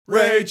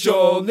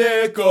Rachel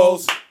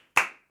Nichols.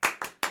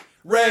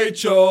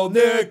 Rachel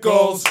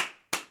Nichols.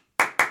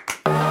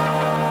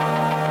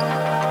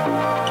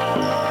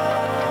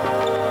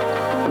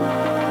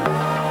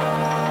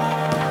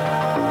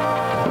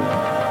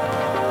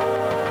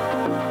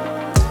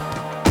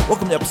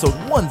 Welcome to episode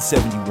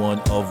 171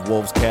 of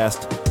Wolves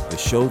Cast, the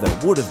show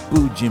that would have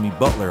booed Jimmy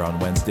Butler on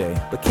Wednesday,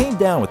 but came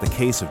down with a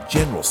case of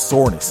general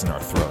soreness in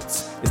our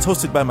throats. It's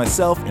hosted by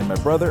myself and my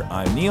brother.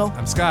 I'm Neil.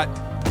 I'm Scott.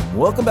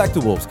 Welcome back to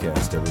Wolves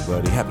Cast,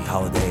 everybody. Happy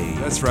holidays.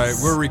 That's right.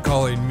 We're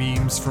recalling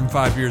memes from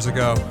 5 years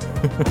ago.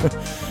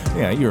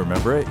 Yeah, you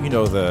remember it. You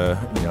know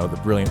the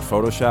brilliant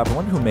Photoshop. I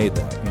wonder who made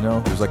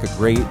that. There's like a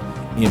great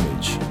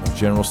image of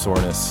general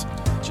soreness.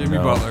 Jimmy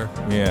Butler.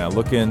 Yeah,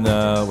 looking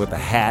with a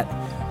hat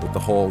with the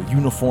whole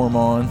uniform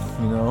on.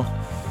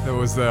 That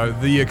was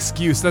the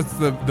excuse. That's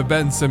the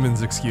Ben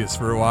Simmons excuse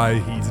for why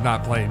he's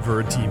not playing for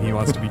a team he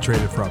wants to be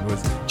traded from. It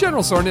was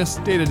general soreness,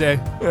 day to day.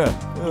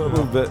 Yeah, a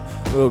little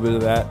bit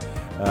of that.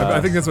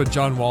 I think that's what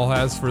John Wall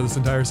has for this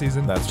entire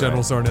season. That's general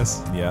right.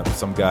 soreness. Yeah,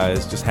 some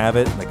guys just have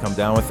it, and they come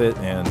down with it,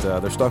 and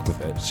they're stuck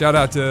with it. Shout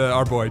out to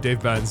our boy,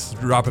 Dave Benz,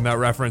 dropping that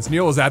reference.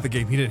 Neil was at the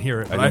game. He didn't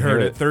hear it, but I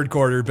heard it. Third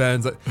quarter,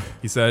 Benz,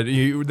 he said,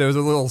 there was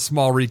a little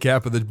small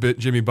recap of the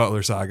Jimmy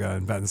Butler saga,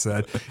 and Ben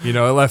said, it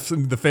left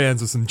the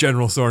fans with some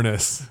general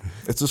soreness.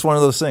 It's just one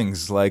of those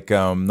things, like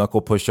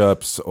knuckle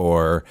push-ups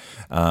or,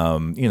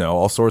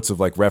 all sorts of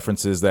like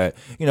references that,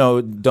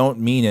 don't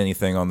mean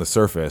anything on the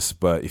surface,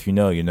 but if you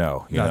know, you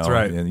know. That's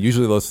right. And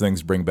usually those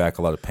things bring back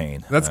a lot of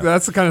pain. That's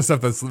the kind of stuff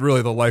that's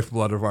really the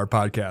lifeblood of our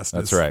podcast.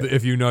 That's right.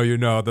 If you know, you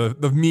know.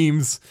 The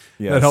memes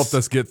that helped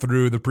us get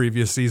through the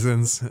previous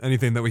seasons,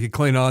 anything that we could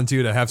cling on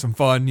to have some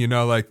fun,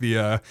 like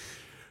the...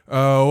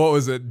 what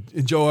was it?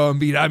 Joel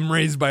Embiid, I'm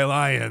raised by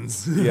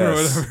lions.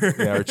 Yes. Or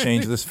whatever. Yeah, or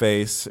change this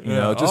face.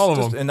 all of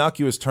just them.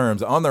 innocuous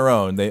terms on their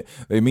own. They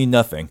mean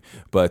nothing.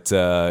 But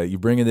you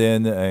bring it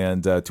in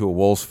and to a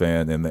Wolves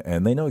fan,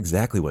 and they know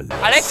exactly what it is.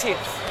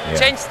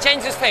 Alexis,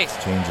 change this face.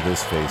 Change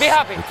this face. Be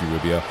happy. Ricky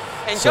Rubio.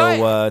 Enjoy.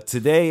 So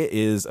today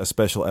is a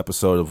special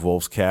episode of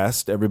Wolves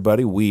Cast.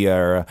 Everybody, we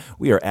are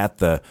at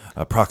the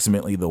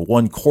approximately the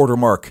 1/4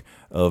 mark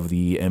of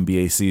the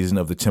NBA season,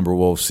 of the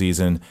Timberwolves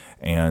season.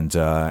 And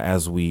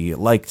as we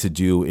like to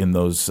do in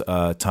those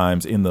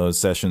times, in those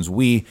sessions,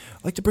 we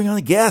like to bring on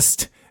a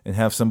guest and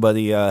have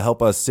somebody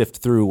help us sift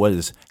through what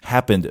has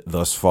happened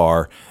thus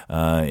far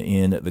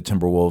in the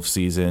Timberwolves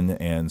season.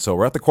 And so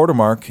we're at the 1/4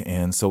 mark,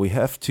 and so we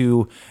have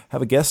to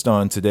have a guest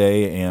on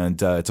today,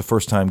 and it's a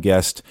first-time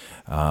guest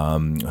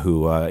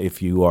who,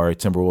 if you are a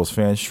Timberwolves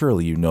fan,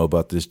 surely you know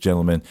about this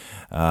gentleman.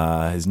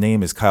 His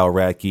name is Kyle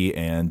Radke,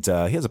 and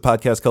he has a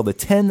podcast called the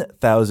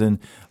 10,000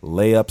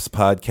 Layups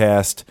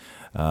Podcast.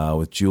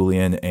 With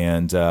Julian,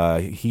 and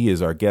he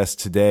is our guest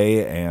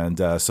today. And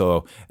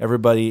so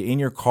everybody in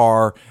your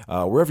car,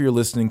 wherever you're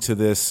listening to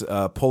this,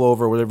 pull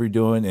over, whatever you're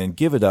doing, and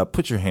give it up.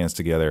 Put your hands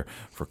together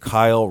for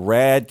Kyle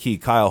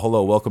Radke. Kyle,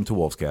 hello. Welcome to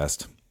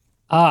Wolvescast.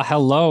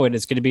 Hello. It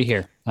is good to be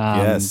here.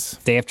 Yes.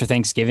 Day after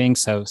Thanksgiving,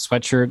 so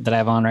sweatshirt that I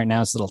have on right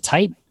now is a little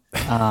tight.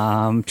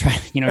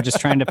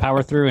 Just trying to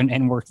power through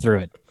and work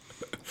through it.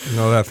 You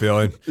know that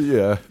feeling.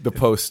 Yeah, the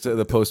post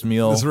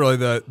meal. It's really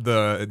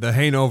the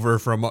hangover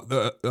from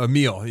a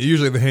meal.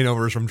 Usually the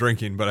hangover is from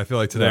drinking, but I feel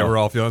like today we're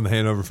all feeling the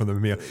hangover from the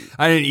meal.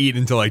 I didn't eat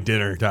until like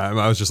dinner time.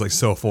 I was just like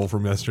so full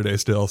from yesterday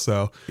still.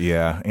 So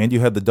yeah, and you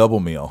had the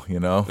double meal.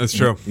 That's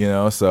true.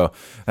 So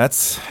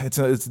it's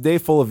a day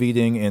full of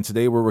eating, and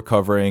today we're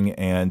recovering.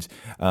 And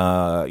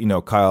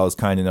Kyle is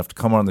kind enough to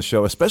come on the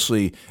show,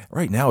 especially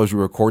right now as we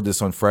record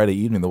this on Friday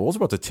evening. The Wolves are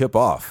about to tip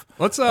off.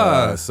 Let's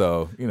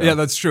Yeah,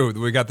 that's true.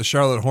 We got the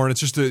Charlotte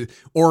Hornets. Just to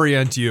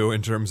orient you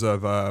in terms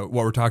of what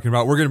we're talking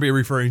about, we're going to be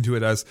referring to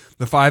it as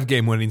the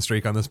 5-game winning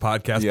streak on this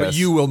podcast, but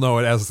you will know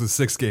it as the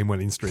 6-game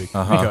winning streak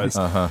because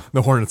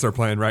the Hornets are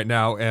playing right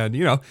now. And,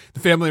 the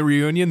family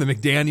reunion, the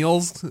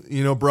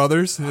McDaniels,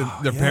 brothers,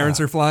 their parents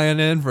are flying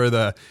in for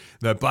the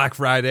Black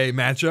Friday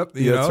matchup.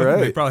 That's right.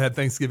 They probably had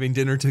Thanksgiving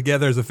dinner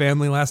together as a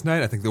family last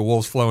night. I think the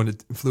Wolves flew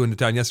into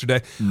town yesterday.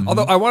 Mm-hmm.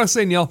 Although I want to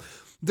say, Neil,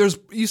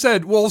 you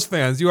said Wolves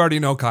fans, you already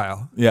know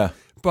Kyle. Yeah.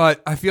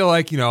 But I feel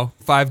like,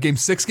 5-game,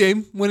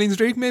 6-game winning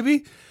streak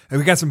maybe. And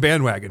we got some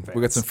bandwagon fans.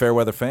 We got some fair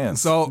weather fans.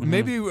 So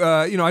maybe,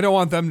 I don't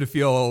want them to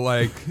feel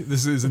like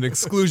this is an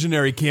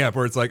exclusionary camp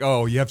where it's like,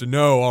 oh, you have to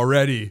know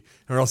already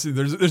or else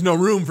there's no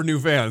room for new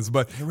fans.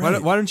 But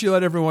why don't you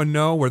let everyone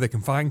know where they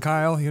can find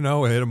Kyle, hit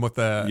him with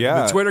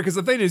the Twitter. Because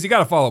the thing is, you got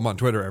to follow him on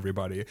Twitter,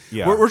 everybody.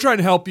 Yeah. We're trying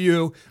to help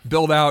you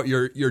build out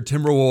your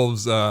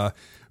Timberwolves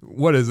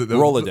what is it? The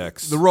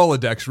Rolodex. The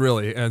Rolodex,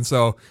 really. And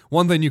so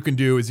one thing you can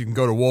do is you can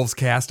go to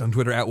Wolvescast on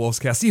Twitter, at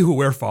Wolvescast, see who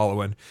we're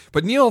following.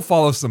 But Neil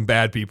follows some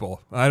bad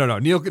people. I don't know.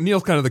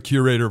 Neil's kind of the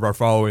curator of our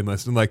following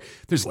list. And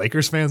there's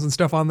Lakers fans and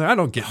stuff on there. I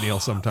don't get Neil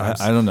sometimes.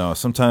 I don't know.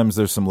 Sometimes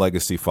there's some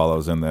legacy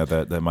follows in there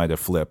that might have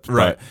flipped.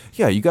 Right. But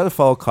yeah, you got to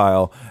follow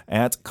Kyle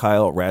at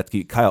Kyle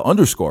Radke, Kyle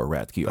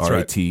 _Radke, That's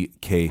right.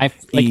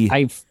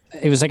 Radke.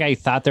 it was like I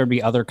thought there'd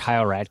be other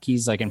Kyle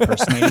Radkes like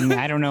impersonating me.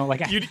 I don't know.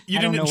 Like you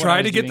didn't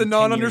try to get the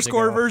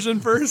non-underscore version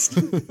first?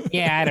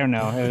 Yeah, I don't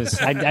know. It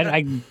was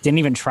I didn't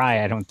even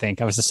try. I don't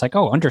think I was just like,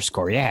 oh,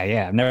 underscore.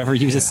 Yeah. I've never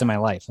used this in my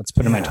life. Let's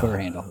put in my Twitter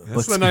handle.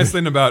 That's the nice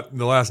thing about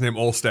the last name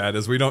Olstad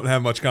is we don't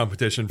have much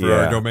competition for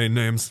our domain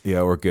names.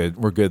 Yeah, we're good.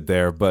 We're good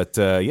there. But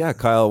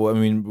Kyle. I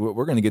mean,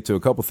 we're going to get to a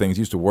couple things.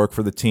 You used to work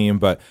for the team,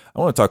 but I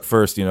want to talk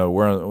first.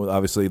 We're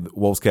obviously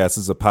Wolvescast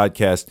is a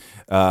podcast,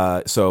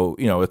 so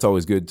it's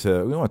always good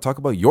to want to talk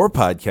about your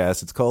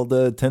podcast. It's called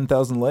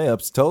 10,000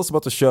 Layups. Tell us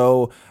about the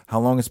show, how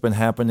long it's been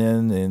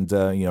happening, and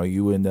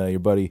you and your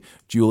buddy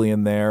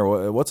Julian there.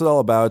 What's it all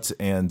about?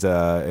 And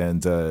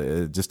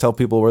just tell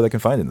people where they can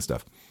find it and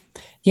stuff.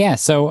 Yeah,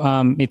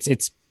 so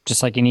it's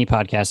just like any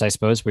podcast, I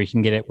suppose, where you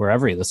can get it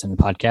wherever you listen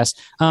to podcasts.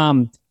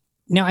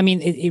 No, I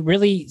mean it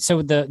really.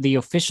 So the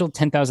official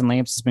 10,000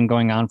 Layups has been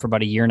going on for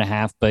about a year and a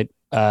half, but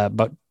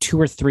about 2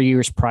 or 3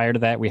 years prior to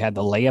that, we had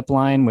the Layup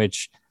Line,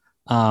 which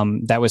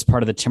that was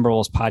part of the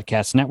Timberwolves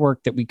podcast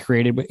network that we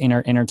created in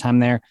our time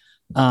there.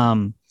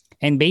 And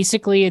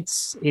basically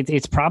it's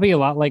probably a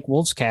lot like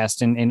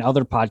Wolvescast and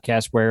other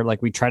podcasts where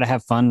like we try to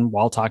have fun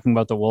while talking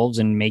about the Wolves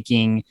and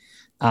making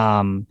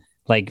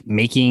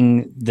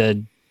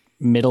the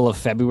middle of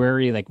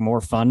February like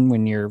more fun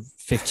when you're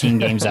 15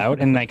 games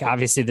out. And like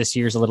obviously this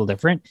year's a little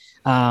different.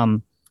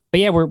 But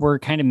yeah, we're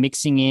kind of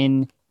mixing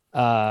in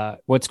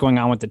what's going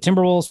on with the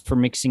Timberwolves, for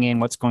mixing in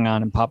what's going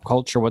on in pop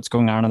culture, what's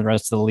going on in the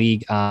rest of the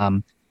league.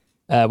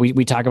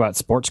 We talk about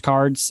sports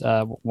cards.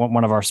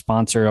 One of our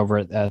sponsor over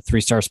at 3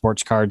 Star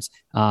Sports Cards.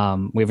 We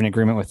have an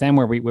agreement with them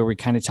where we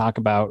kind of talk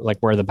about like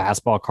where the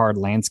basketball card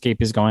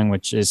landscape is going,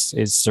 which is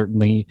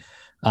certainly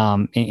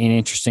an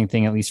interesting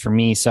thing, at least for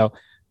me. So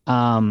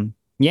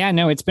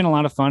it's been a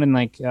lot of fun. And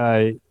like,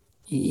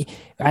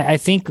 I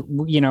think,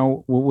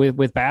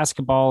 with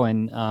basketball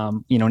and,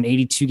 an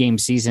 82 game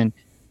season,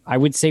 I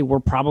would say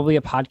we're probably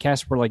a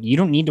podcast where like, you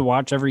don't need to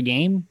watch every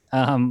game.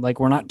 Like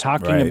we're not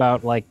talking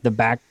about like the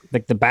back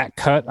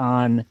cut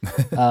on,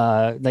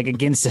 like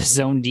against a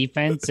zone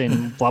defense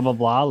and blah, blah,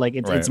 blah. Like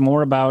it's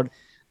more about,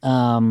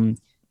 kind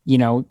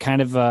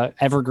of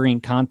evergreen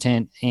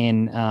content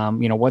and,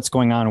 what's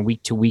going on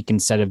week to week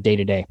instead of day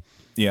to day.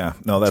 Yeah,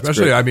 no, that's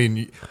especially, great. I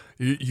mean,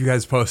 you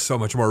guys post so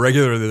much more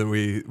regularly than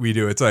we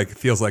do. It's like, it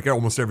feels like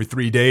almost every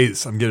 3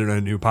 days I'm getting a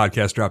new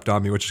podcast dropped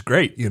on me, which is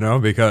great,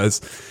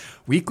 because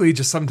weekly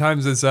just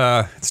sometimes it's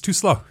too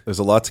slow. There's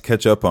a lot to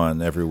catch up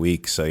on every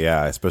week. So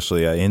yeah,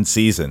 especially in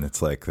season,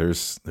 it's like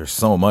there's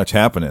so much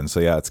happening. So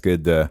yeah, it's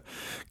good to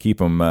keep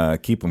them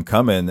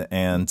coming.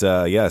 And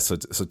so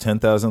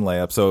 10,000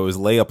 Layups. So it was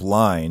Layup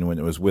Line when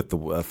it was with the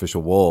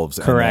official Wolves.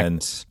 Correct.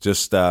 And then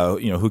just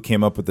who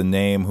came up with the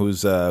name?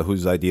 Whose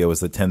idea was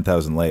the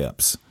 10,000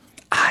 Layups?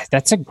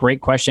 That's a great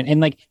question.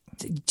 And like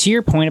to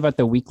your point about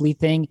the weekly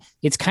thing,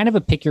 it's kind of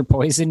a pick your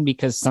poison,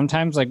 because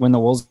sometimes like when the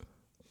Wolves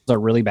are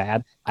really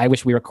bad, I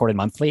wish we recorded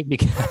monthly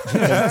because it's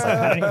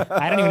like,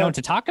 I don't even know what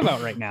to talk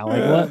about right now.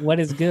 Like what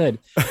is good?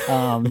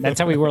 That's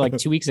how we were like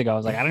 2 weeks ago. I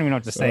was like, I don't even know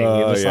what to say.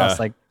 We just lost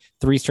like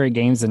 3 straight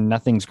games and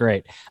nothing's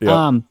great.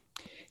 Yep.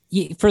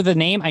 For the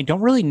name, I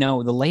don't really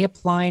know. The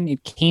Layup Line,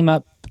 it came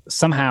up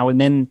somehow,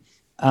 and then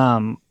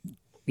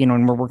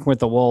and we're working with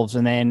the Wolves,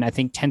 and then I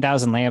think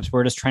 10,000 Layups,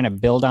 we're just trying to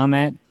build on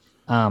that.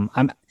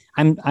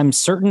 I'm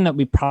certain that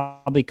we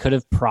probably could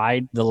have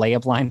pried the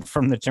Layup Line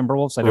from the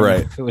Timberwolves. I don't know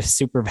if it was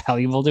super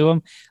valuable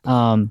to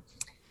them.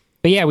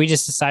 But yeah, we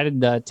just decided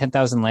the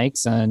 10,000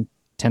 Lakes and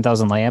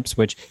 10,000 Layups,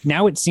 which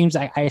now it seems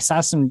I saw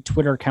some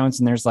Twitter accounts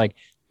and there's like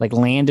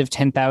Land of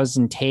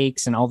 10,000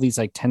 Takes and all these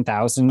like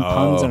 10,000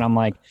 puns. And I'm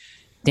like,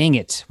 dang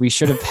it, we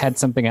should have had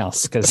something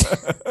else, because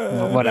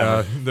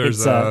whatever.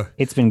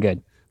 It's been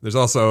good. There's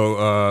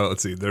also,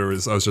 let's see, I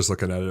was just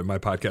looking at it in my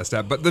podcast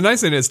app, but the nice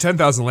thing is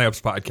 10,000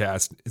 Layups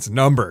podcast, it's a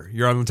number.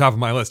 You're on the top of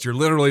my list. You're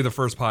literally the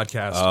first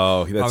podcast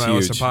on my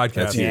list of podcasts.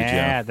 That's huge,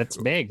 yeah, that's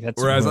big.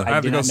 Whereas I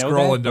have to go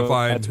scroll and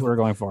find. That's what we're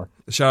going for.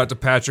 Shout out to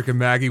Patrick and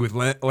Maggie with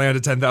Land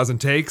of 10,000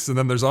 Takes. And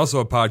then there's also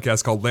a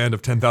podcast called Land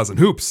of 10,000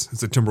 Hoops.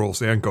 It's a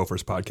Timberwolves and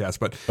Gophers podcast,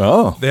 but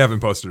they haven't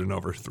posted in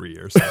over 3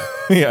 years. So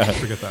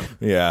forget that.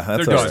 Yeah,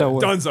 that's they're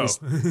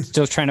done.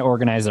 Still trying to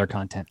organize their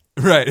content.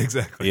 Right,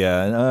 exactly.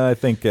 Yeah, and I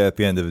think at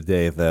the end of the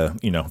day,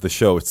 the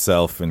show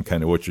itself and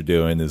kind of what you're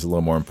doing is a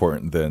little more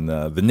important than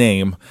the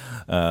name.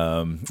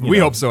 We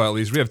hope so, at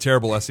least. We have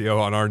terrible SEO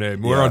on our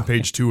name. We're on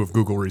page 2 of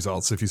Google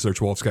results if you search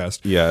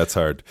Wolvescast. Yeah, it's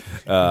hard.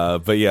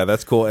 But yeah,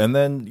 that's cool. And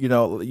then,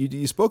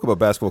 you spoke about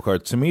basketball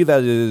cards. To me,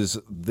 that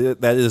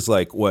is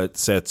like what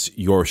sets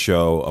your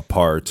show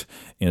apart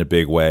in a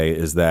big way,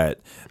 is that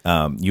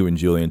you and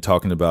Julian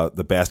talking about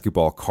the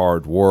basketball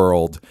card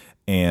world.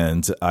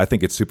 And I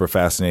think it's super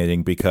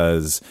fascinating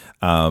because,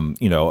 I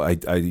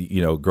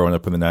growing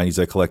up in the 90s,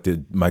 I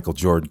collected Michael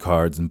Jordan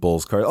cards and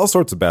Bulls cards, all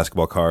sorts of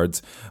basketball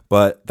cards.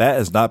 But that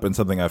has not been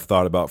something I've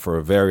thought about for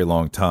a very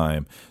long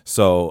time.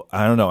 So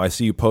I don't know. I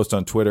see you post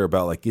on Twitter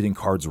about like getting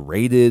cards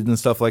rated and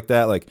stuff like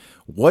that. Like,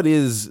 where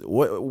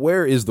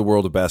is the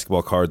world of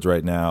basketball cards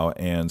right now?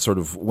 And sort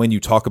of when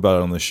you talk about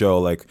it on the show,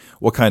 like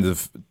what kind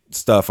of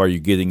stuff are you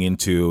getting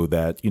into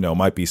that,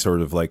 might be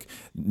sort of like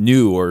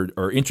new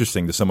or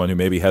interesting to someone who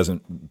maybe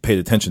hasn't paid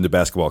attention to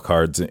basketball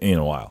cards in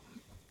a while?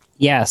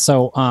 Yeah.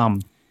 So,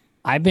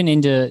 I've been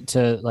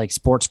into like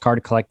sports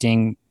card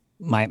collecting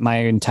my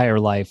entire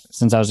life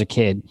since I was a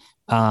kid.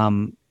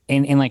 And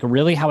like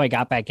really how I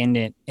got back into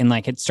it, and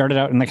like it started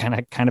out in the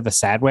kind of a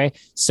sad way.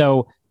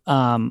 So,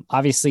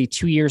 obviously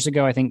 2 years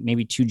ago, I think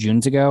maybe 2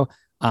 Junes ago,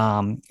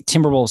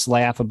 Timberwolves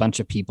lay off a bunch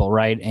of people.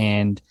 Right.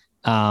 And,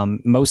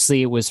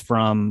 mostly it was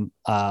from,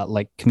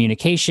 like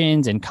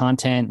communications and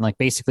content, like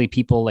basically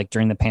people like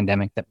during the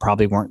pandemic that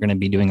probably weren't going to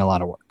be doing a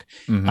lot of work.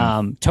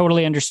 Mm-hmm.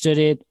 Totally understood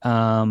it.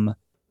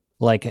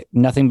 Like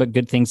nothing but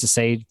good things to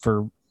say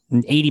for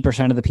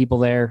 80% of the people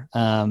there.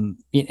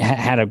 It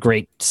had a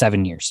great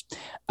 7 years.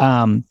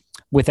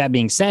 With that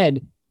being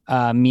said,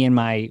 me and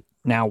my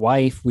now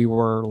wife, we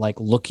were like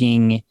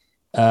looking,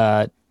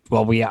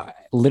 we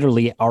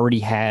literally already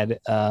had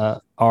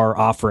our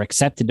offer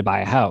accepted to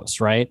buy a house,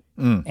 right?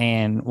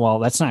 And well,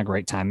 that's not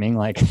great timing.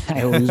 Like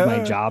I lose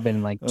my job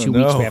in like 2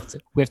 weeks.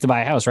 We have to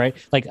buy a house, right?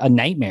 Like a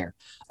nightmare.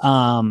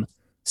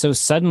 So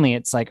suddenly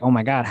it's like, oh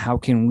my God, how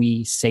can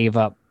we save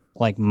up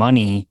like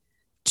money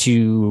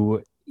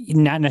to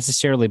not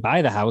necessarily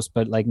buy the house,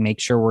 but like make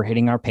sure we're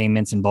hitting our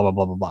payments and blah, blah,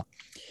 blah, blah, blah.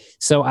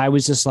 So I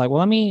was just like,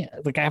 well, I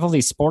have all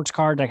these sports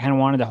cards. I kind of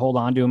wanted to hold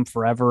on to them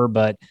forever,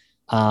 but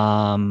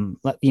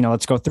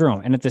let's go through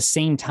them. And at the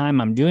same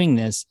time I'm doing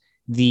this,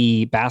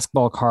 the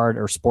basketball card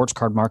or sports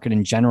card market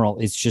in general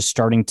is just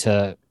starting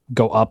to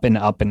go up and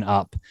up and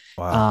up.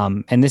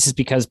 Wow. And this is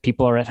because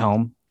people are at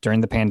home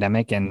during the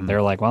pandemic and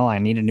they're like, well, I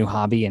need a new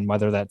hobby. And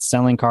whether that's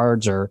selling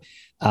cards or,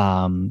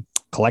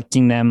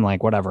 collecting them,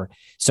 like whatever.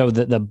 So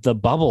the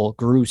bubble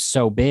grew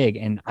so big.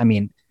 And I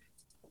mean,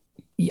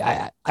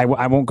 I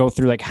won't go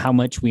through like how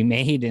much we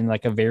made in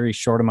like a very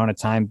short amount of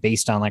time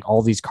based on like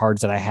all these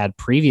cards that I had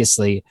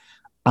previously.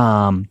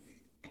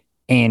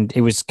 And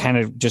it was kind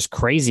of just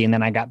crazy. And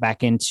then I got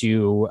back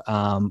into,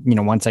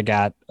 once I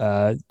got,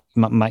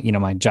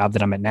 my job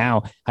that I'm at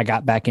now, I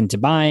got back into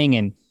buying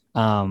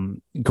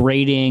and,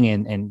 grading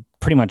and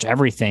pretty much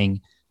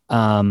everything.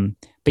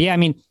 But yeah, I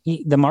mean,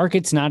 the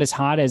market's not as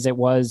hot as it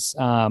was,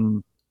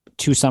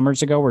 2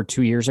 summers ago or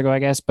 2 years ago, I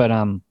guess. But,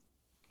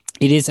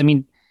 it is, I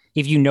mean,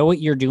 if you know what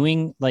you're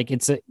doing, like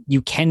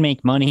you can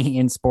make money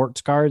in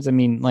sports cards. I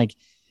mean, like,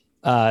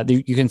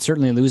 you can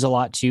certainly lose a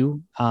lot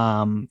too.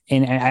 And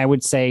I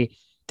would say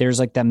there's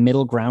like that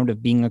middle ground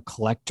of being a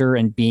collector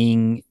and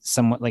being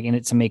somewhat like in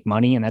it to make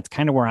money. And that's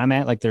kind of where I'm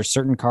at. Like there's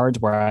certain cards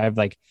where I have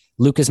like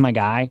Luka's my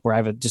guy, where I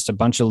have just a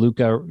bunch of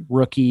Luka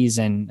rookies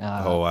and,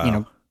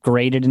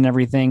 graded and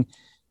everything.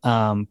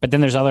 But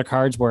then there's other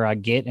cards where I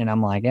get and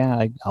I'm like,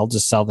 yeah, I'll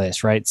just sell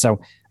this. Right. So,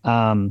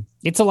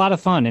 it's a lot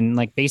of fun. And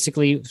like,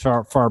 basically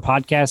for our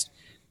podcast,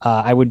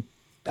 I'm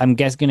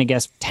going to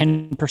guess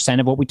 10%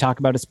 of what we talk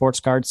about is sports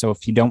cards. So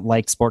if you don't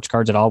like sports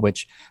cards at all,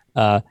 which,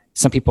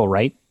 some people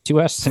write to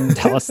us and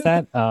tell us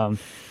that,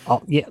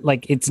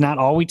 like it's not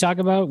all we talk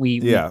about. We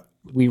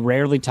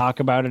rarely talk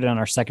about it on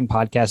our second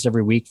podcast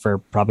every week for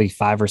probably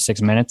 5 or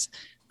 6 minutes.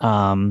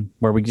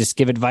 Where we just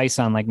give advice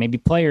on like maybe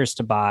players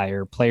to buy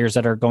or players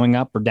that are going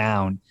up or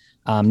down,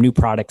 new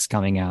products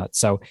coming out.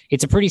 So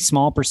it's a pretty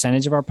small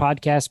percentage of our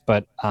podcast,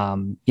 but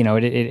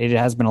it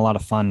has been a lot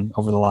of fun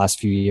over the last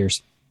few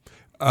years.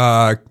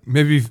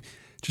 Maybe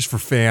just for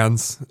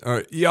fans,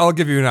 I'll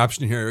give you an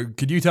option here.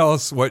 Could you tell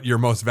us what your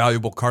most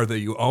valuable card that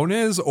you own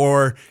is?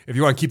 Or if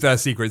you want to keep that a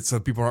secret so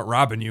people aren't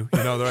robbing you,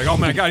 they're like, oh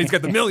my God, he's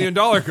got the $1 million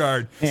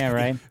card. Yeah,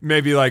 right.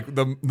 Maybe like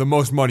the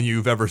most money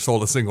you've ever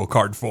sold a single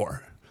card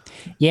for.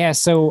 Yeah,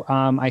 so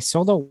I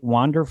sold a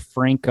Wander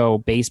Franco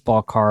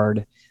baseball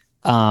card.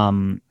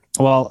 I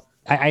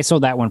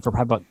sold that one for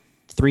probably about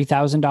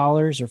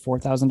 $3,000 or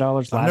 $4,000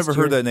 last year. I've never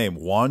heard that name,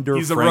 Wander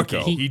He's Franco. A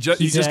rookie. He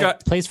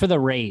just plays for the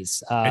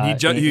Rays. And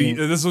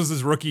this was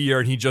his rookie year,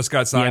 and he just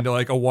got signed to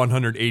like a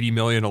 $180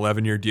 million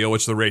 11-year deal,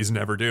 which the Rays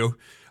never do.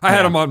 I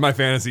had him on my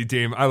fantasy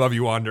team. I love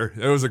you, Wander.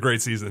 It was a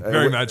great season.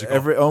 Very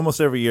magical. Almost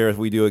every year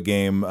we do a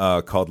game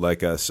called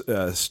like a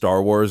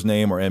Star Wars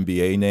name or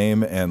NBA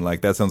name, and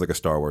like that sounds like a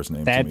Star Wars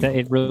name to me.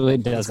 It really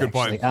does. That's a good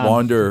point.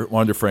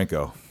 Wander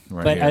Franco.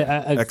 Right,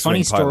 but a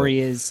funny story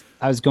is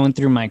I was going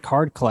through my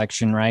card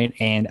collection, right?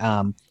 And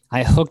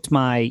I hooked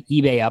my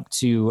eBay up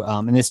to,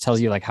 and this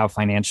tells you like how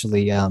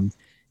financially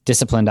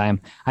disciplined I am.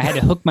 I had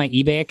to hook my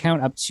eBay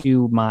account up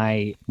to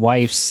my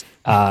wife's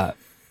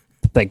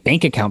like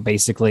bank account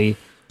basically,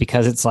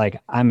 because it's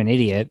like I'm an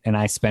idiot and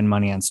I spend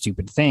money on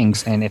stupid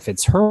things. And if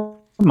it's her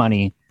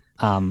money,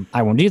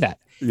 I won't do that.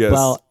 Yes.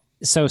 Well,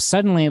 so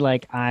suddenly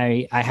like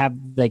I have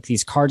like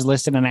these cards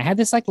listed and I had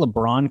this like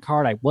LeBron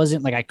card.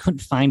 I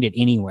couldn't find it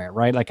anywhere,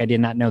 right? Like I did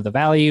not know the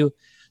value.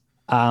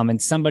 And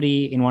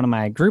somebody in one of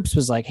my groups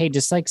was like, hey,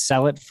 just like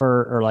sell it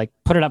or like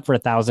put it up for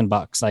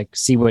 $1,000, like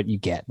see what you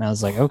get. And I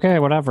was like, okay,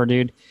 whatever,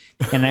 dude.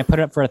 And I put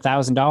it up for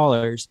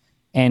 $1,000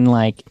 and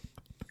like,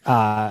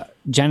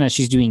 Jenna,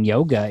 she's doing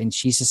yoga and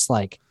she's just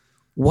like,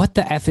 what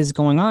the F is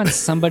going on?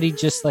 Somebody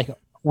just like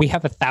we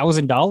have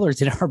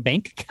 $1,000 in our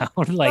bank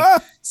account.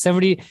 Like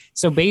somebody,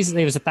 so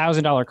basically it was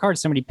 $1,000 card.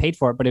 Somebody paid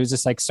for it, but it was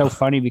just like so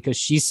funny because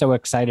she's so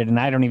excited and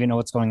I don't even know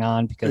what's going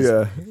on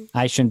because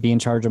I shouldn't be in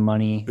charge of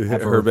money.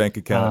 Her bank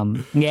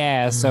account.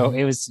 So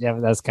it was, that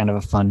was kind of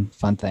a fun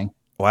thing.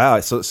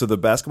 Wow. So the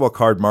basketball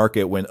card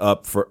market went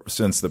up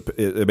since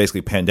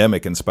basically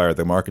pandemic inspired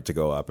the market to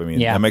go up. I mean,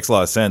 that makes a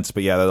lot of sense,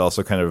 but that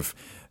also kind of,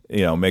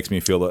 makes me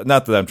feel,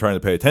 not that I'm trying to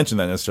pay attention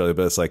to that necessarily,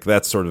 but it's like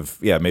that's sort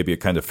of, maybe it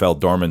kind of fell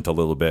dormant a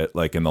little bit,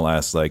 like in the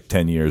last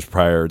 10 years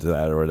prior to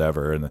that or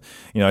whatever. And,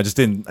 I just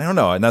didn't, I don't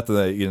know, not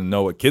that I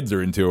know what kids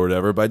are into or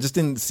whatever, but I just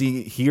didn't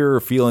hear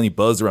or feel any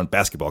buzz around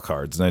basketball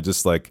cards. And I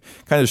just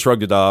kind of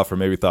shrugged it off or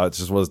maybe thought it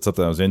just wasn't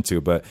something I was into,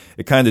 but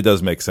it kind of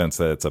does make sense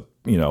that it's a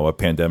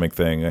pandemic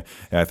thing. And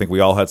I think we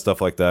all had stuff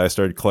like that. I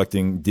started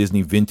collecting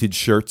Disney vintage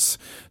shirts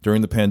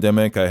during the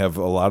pandemic. I have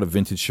a lot of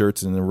vintage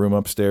shirts in the room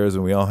upstairs,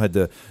 and we all had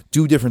to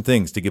do different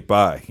things to get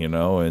by,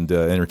 and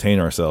entertain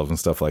ourselves and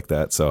stuff like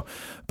that. So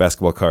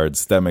basketball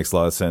cards, that makes a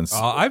lot of sense.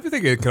 I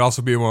think it could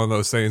also be one of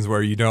those things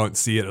where you don't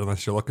see it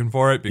unless you're looking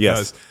for it,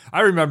 because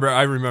I remember,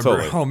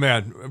 totally. Oh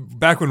man,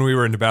 back when we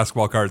were into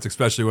basketball cards,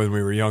 especially when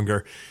we were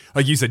younger,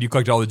 like you said, you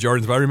collected all the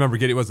Jordans, but I remember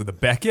the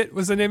Beckett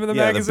was the name of the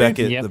magazine?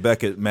 The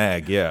Beckett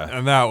mag,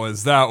 and that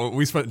was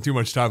we spent too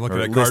much time looking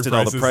at card prices.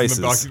 All the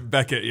prices.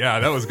 Beckett,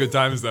 that was good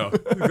times though.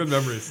 Good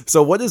memories.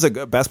 So what is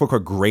a basketball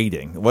card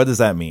grading? What does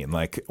that mean?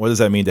 What does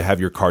that mean to have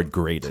your card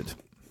graded?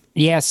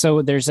 Yeah,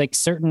 so there's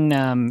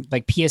certain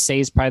PSA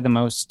is probably the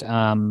most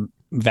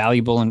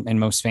valuable and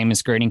most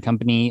famous grading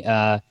company,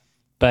 but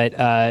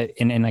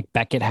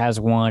Beckett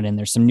has one, and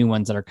there's some new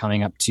ones that are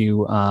coming up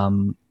too.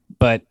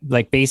 But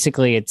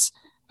basically, it's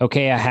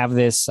okay. I have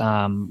this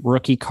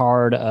rookie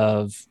card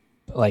of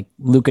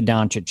Luka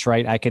Doncic,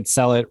 right? I could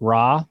sell it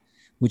raw,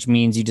 which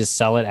means you just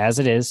sell it as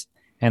it is,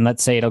 and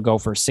let's say it'll go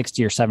for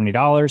 $60 or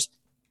 $70.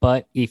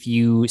 But if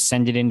you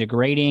send it into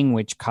grading,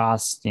 which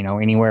costs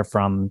anywhere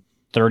from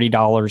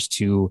 $30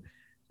 to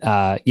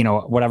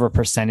whatever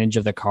percentage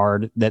of the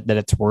card that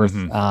it's worth,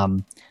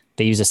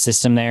 they use a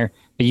system there,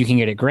 but you can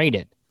get it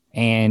graded.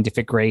 And if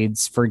it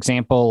grades, for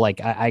example,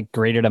 I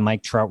graded a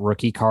Mike Trout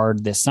rookie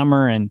card this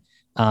summer, and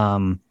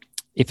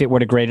if it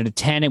would have graded a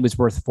 10, it was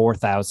worth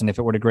 $4,000. If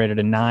it would have graded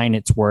a 9,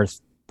 it's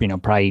worth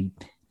probably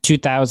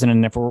 $2,000,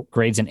 and if it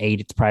grades an 8,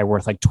 it's probably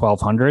worth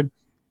 $1,200.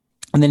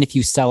 And then if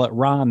you sell it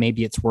raw,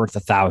 maybe it's worth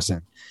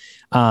 $1,000.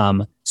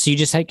 So you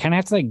just kind of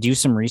have to do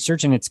some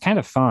research, and it's kind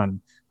of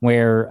fun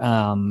where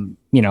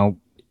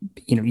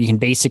you can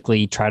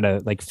basically try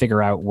to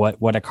figure out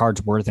what a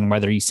card's worth and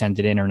whether you send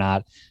it in or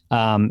not.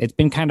 It's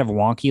been kind of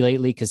wonky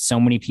lately because so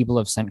many people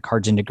have sent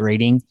cards into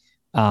grading.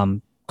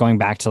 Going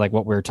back to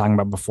what we were talking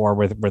about before,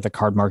 where the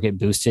card market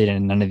boosted,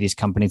 and none of these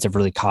companies have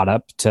really caught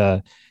up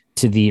to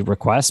the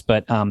request.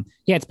 But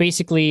it's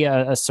basically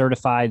a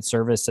certified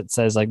service that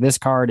says this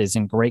card is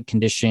in great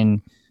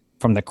condition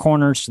from the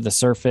corners to the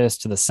surface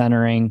to the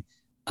centering.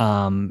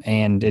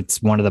 And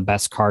it's one of the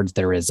best cards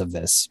there is of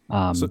this.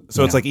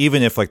 So it's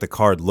even if the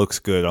card looks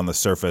good on the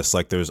surface,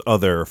 there's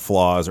other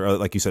flaws, or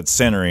like you said,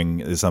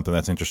 centering is something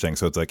that's interesting.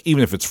 So it's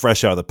even if it's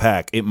fresh out of the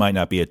pack, it might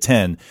not be a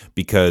 10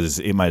 because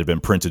it might have been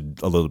printed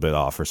a little bit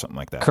off or something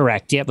like that.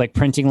 Correct. Yep.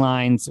 Printing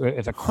lines,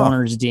 if a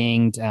corner's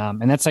dinged.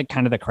 And that's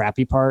kind of the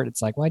crappy part.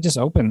 It's I just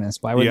opened this.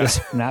 Why would this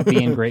not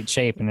be in great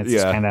shape? And it's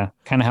just kind of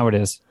how it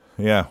is.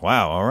 Yeah.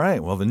 Wow. All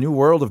right. Well, the new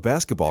world of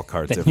basketball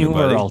cards. The new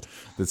world.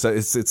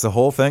 It's a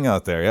whole thing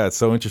out there. Yeah. It's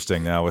so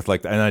interesting now with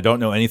and I don't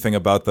know anything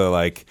about the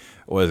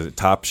what is it,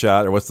 Top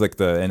Shot, or what's the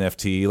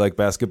NFT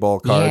basketball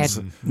cards?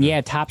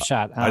 Yeah, Top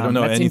Shot. I don't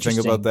know anything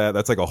about that.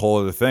 That's a whole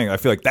other thing. I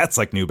feel that's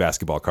new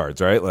basketball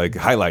cards, right?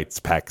 Highlights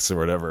packs or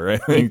whatever.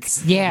 Right?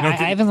 I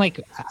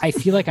haven't I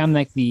feel I'm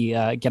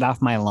the get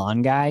off my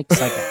lawn guy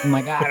because I'm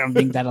I don't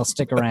think that'll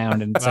stick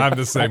around. And it's I'm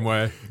the same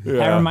way.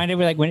 Yeah. I reminded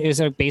me when it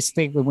was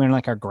basically when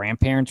our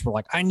grandparents were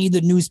I need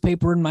the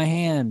newspaper in my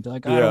hand. I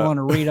don't want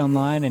to read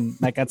online, and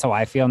that's how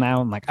I feel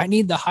now. I'm I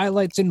need the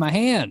highlights in my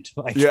hand,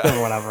 or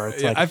whatever.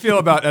 It's I feel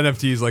about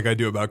NFTs like I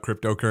do about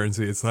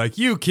cryptocurrency. It's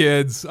you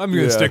kids, I'm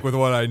going to stick with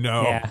what I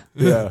know.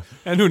 Yeah.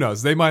 And who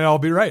knows? They might all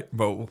be right,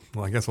 but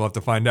I guess we'll have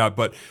to find out.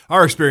 But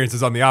our experience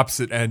is on the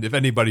opposite end. If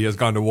anybody has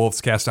gone to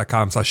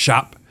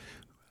wolvescast.com/shop,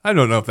 I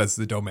don't know if that's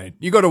the domain.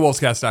 You go to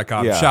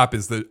wolvescast.com. Yeah. Shop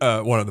is the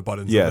one of the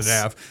buttons on the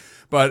nav.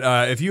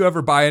 But if you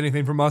ever buy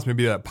anything from us,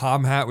 maybe that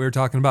palm hat we were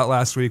talking about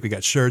last week, we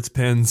got shirts,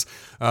 pins.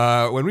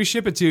 When we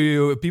ship it to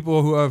you,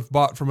 people who have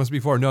bought from us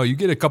before know you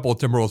get a couple of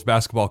Timberwolves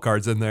basketball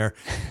cards in there.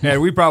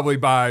 And we probably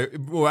buy,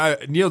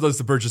 Neil does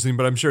the purchasing,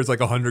 but I'm sure it's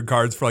 100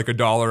 cards for $1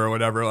 or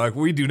whatever.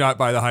 We do not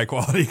buy the high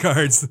quality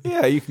cards.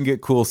 Yeah, you can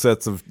get cool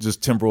sets of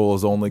just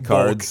Timberwolves only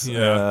cards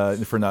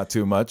for not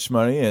too much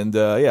money. And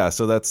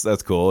so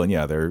that's cool. And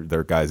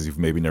they're guys you've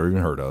maybe never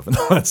even heard of and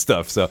all that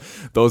stuff. So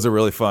those are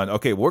really fun.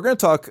 Okay, we're going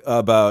to talk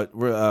about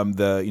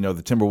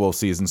the Timberwolves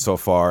season so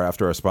far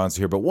after our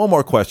sponsor here. But one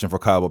more question for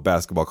Kyle about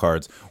basketball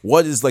cards.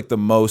 What is the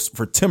most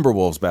for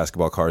Timberwolves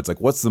basketball cards?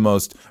 What's the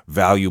most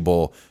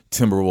valuable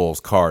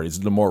Timberwolves card? Is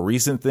it a more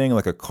recent thing,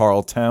 like a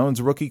Karl Towns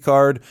rookie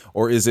card,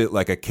 or is it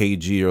a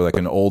KG or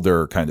an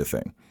older kind of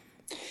thing?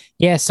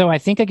 Yeah, so I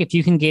think like if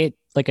you can get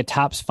like a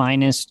Topps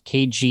Finest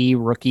KG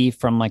rookie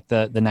from like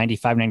the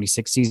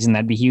 95-96 season,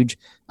 that'd be huge.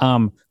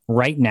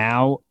 Right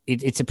now,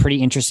 it's a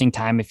pretty interesting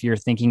time if you're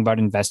thinking about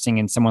investing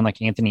in someone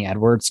like Anthony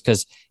Edwards,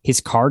 because his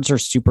cards are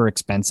super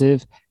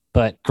expensive,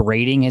 but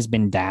grading has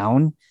been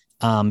down.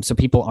 So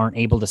people aren't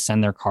able to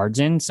send their cards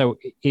in. So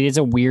it is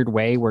a weird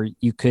way where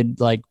you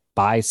could like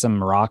buy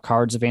some raw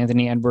cards of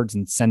Anthony Edwards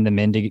and send them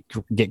in to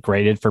get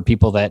graded for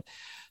people that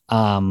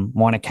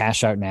want to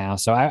cash out now.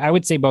 So I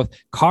would say both.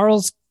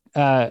 Carl's,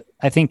 I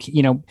think,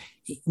 you know,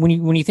 when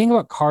you think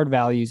about card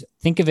values,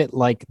 think of it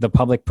like the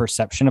public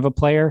perception of a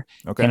player.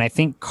 Okay. And I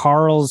think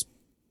Carl's,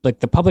 like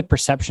the public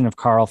perception of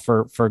Carl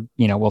for,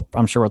 you know, well,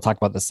 I'm sure we'll talk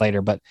about this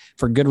later, but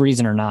for good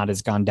reason or not,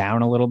 has gone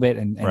down a little bit.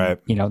 And right.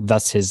 You know,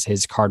 thus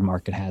his card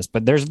market has,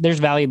 but there's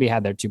value to be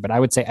had there too. But I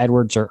would say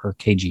Edwards or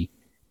KG.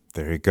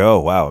 There you go.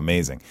 Wow,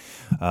 amazing.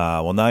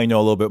 Well, now you know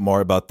a little bit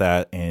more about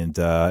that, and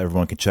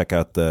everyone can check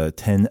out the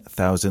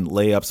 10,000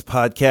 Layups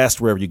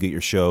podcast wherever you get your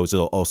shows.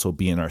 It'll also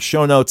be in our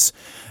show notes,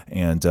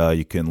 and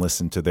you can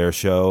listen to their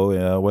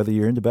show whether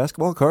you're into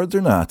basketball cards or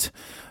not.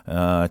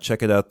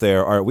 Check it out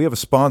there. All right, we have a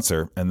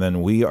sponsor, and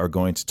then we are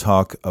going to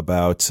talk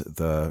about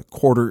the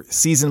quarter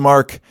season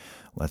mark.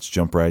 Let's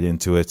jump right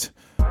into it.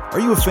 Are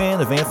you a fan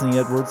of Anthony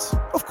Edwards?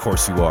 Of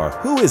course you are.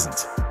 Who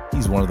isn't?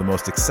 He's one of the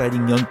most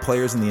exciting young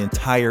players in the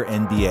entire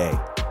NBA.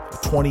 A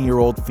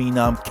 20-year-old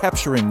phenom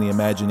capturing the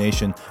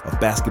imagination of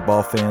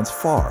basketball fans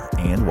far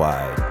and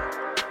wide.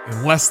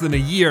 In less than a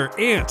year,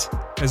 Ant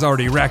has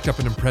already racked up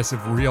an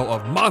impressive reel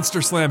of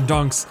monster slam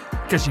dunks,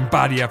 catching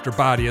body after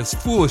body as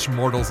foolish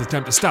mortals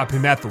attempt to stop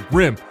him at the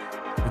rim.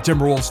 The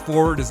Timberwolves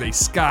forward is a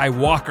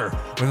skywalker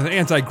with an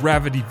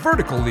anti-gravity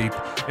vertical leap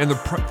and the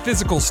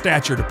physical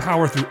stature to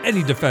power through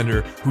any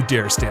defender who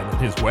dares stand in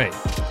his way.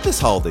 This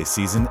holiday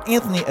season,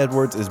 Anthony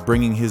Edwards is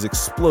bringing his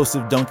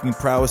explosive dunking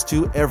prowess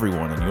to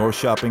everyone on your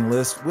shopping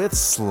list with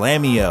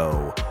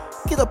Slamio.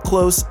 Get up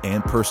close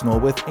and personal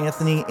with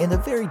Anthony in a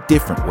very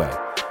different way.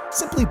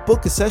 Simply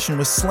book a session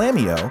with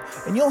Slamio,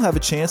 and you'll have a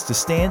chance to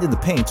stand in the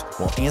paint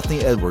while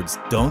Anthony Edwards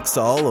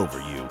dunks all over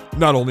you.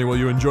 Not only will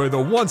you enjoy the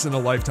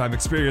once-in-a-lifetime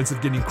experience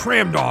of getting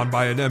crammed on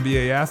by an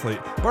NBA athlete,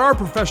 but our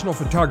professional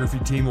photography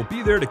team will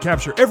be there to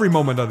capture every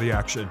moment of the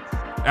action.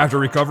 After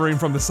recovering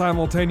from the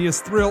simultaneous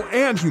thrill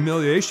and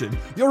humiliation,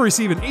 you'll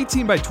receive an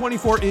 18 by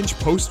 24 inch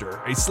poster,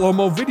 a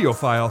slow-mo video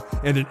file,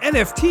 and an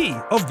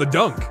NFT of the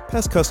dunk.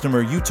 Past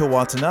customer Yuta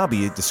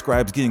Watanabe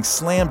describes getting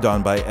slammed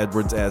on by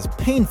Edwards as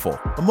painful,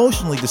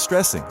 emotionally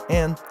distressing,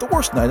 and the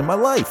worst night of my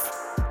life.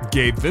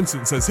 Gabe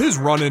Vincent says his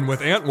run-in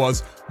with Ant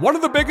was one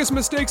of the biggest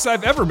mistakes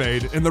I've ever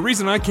made and the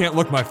reason I can't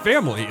look my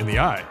family in the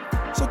eye.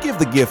 So give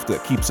the gift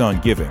that keeps on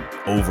giving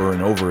over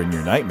and over in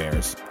your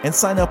nightmares and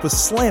sign up with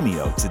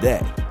Slamio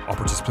today. All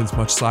participants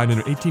must sign an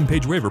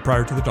 18-page waiver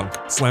prior to the dunk.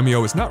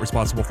 Slamio is not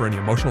responsible for any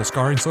emotional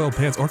scarring, soiled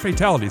pants, or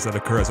fatalities that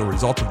occur as a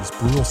result of this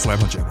brutal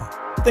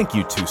slamma-jamma. Thank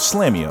you to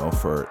Slamio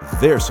for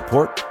their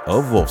support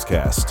of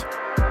Wolvescast.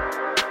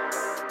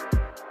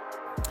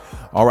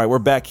 All right, we're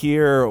back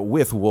here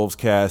with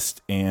Wolvescast,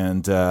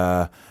 and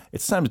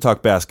it's time to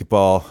talk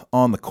basketball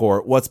on the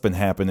court. What's been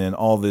happening?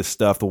 All this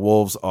stuff. The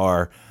Wolves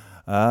are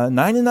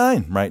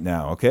 9-9 right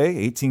now. Okay,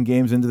 18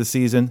 games into the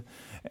season,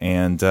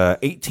 and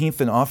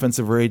 18th in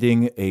offensive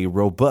rating, a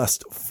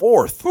robust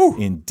 4th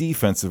in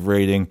defensive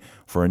rating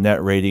for a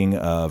net rating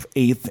of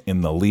 8th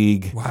in the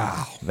league.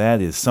 Wow,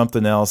 that is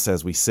something else.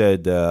 As we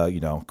said,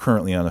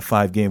 currently on a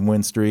 5-game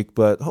win streak,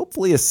 but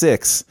hopefully a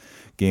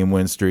 6-game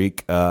win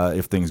streak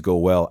if things go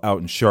well out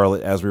in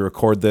Charlotte as we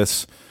record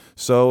this.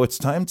 So it's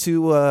time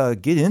to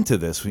get into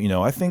this.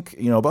 I think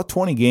about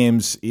 20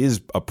 games is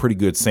a pretty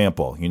good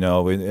sample.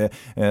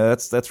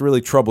 That's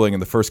really troubling in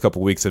the first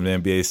couple weeks of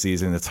an NBA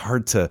season. It's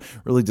hard to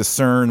really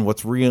discern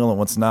what's real and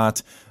what's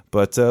not.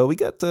 But we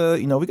got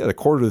a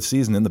quarter of the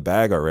season in the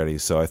bag already.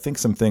 So I think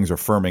some things are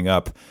firming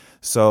up.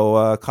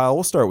 So, Kyle,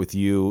 we'll start with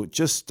you.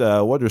 Just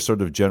what are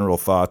sort of general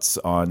thoughts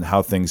on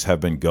how things have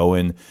been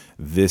going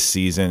this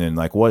season and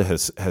like what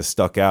has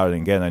stuck out?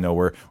 And again, I know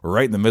we're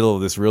right in the middle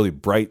of this really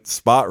bright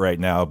spot right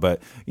now,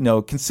 but,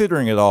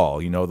 considering it all,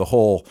 the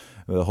whole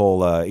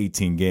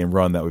 18-game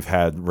run that we've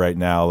had right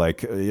now,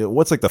 like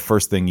what's like the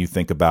first thing you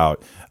think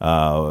about,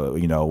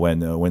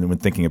 when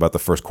thinking about the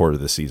first quarter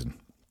of the season?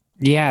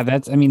 Yeah,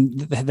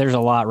 there's a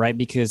lot, right?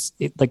 Because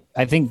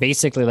I think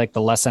basically like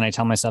the lesson I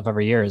tell myself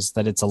every year is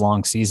that it's a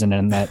long season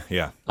and that,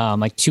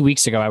 like 2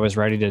 weeks ago, I was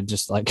ready to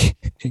just like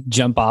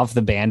jump off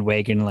the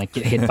bandwagon and like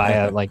get hit by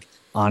a like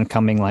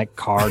oncoming like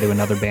car to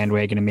another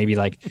bandwagon and maybe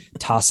like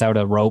toss out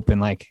a rope and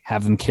like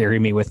have them carry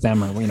me with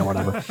them or,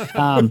 whatever.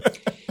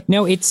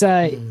 No, it's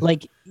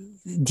like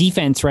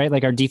defense, right?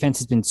 Like our defense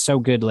has been so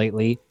good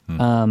lately.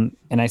 And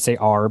I say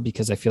our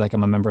because I feel like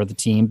I'm a member of the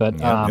team, but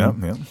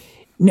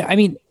no, I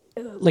mean,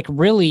 like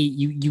really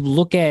you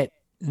look at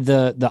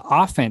the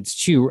offense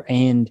too,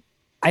 and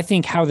I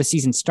think how the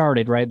season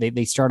started, right?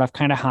 They start off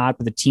kind of hot,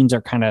 but the teams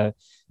are kind of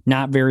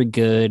not very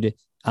good.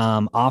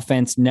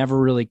 Offense never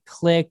really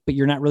clicked, but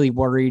you're not really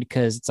worried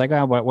because it's like,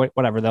 oh,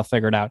 whatever, they'll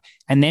figure it out.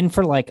 And then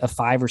for like a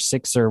 5 or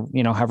 6 or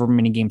however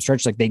many game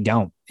stretch, like they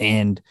don't.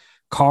 And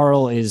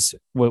Carl is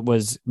what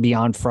was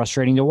beyond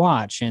frustrating to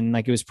watch. And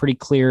like, it was pretty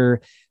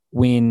clear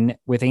when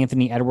with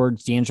Anthony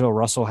Edwards, D'Angelo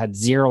Russell had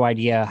zero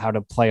idea how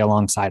to play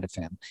alongside of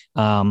him.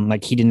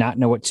 Like he did not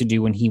know what to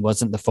do when he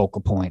wasn't the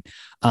focal point.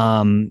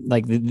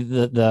 Like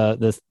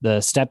the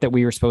step that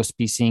we were supposed to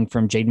be seeing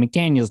from Jaden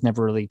McDaniels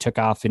never really took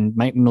off, and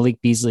Malik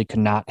Beasley could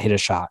not hit a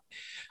shot.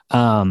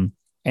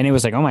 And it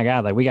was like, oh my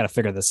God, like we got to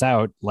figure this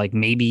out. Like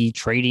maybe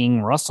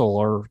trading Russell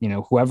or, you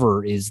know,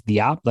 whoever is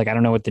like, I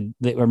don't know what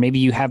or maybe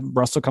you have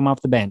Russell come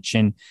off the bench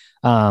and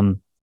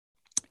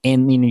you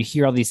know, you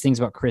hear all these things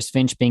about Chris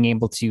Finch being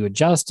able to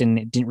adjust, and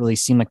it didn't really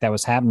seem like that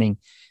was happening.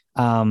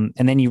 And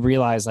then you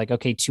realize like,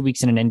 okay, 2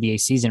 weeks in an NBA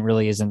season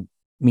really isn't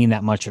mean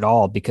that much at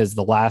all, because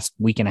the last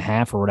week and a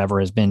half or whatever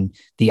has been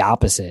the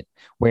opposite,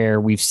 where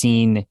we've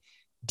seen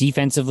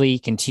defensively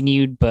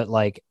continued, but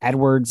like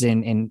Edwards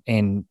and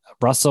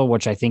Russell,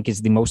 which I think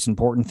is the most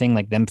important thing,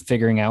 like them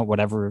figuring out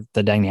whatever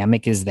the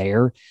dynamic is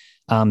there.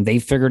 They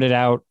figured it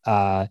out.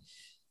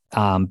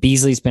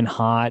 Beasley's been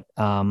hot,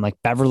 like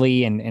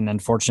Beverly, and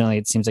unfortunately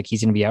it seems like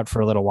he's going to be out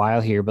for a little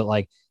while here, but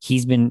like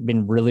he's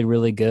been really,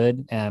 really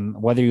good.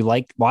 Whether you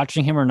like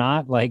watching him or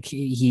not, like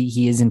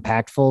he is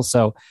impactful.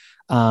 So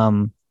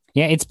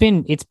yeah, it's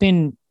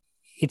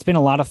been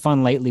a lot of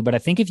fun lately, but I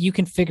think if you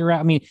can figure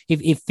out, I mean,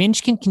 if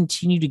Finch can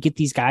continue to get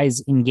these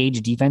guys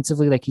engaged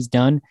defensively like he's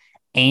done,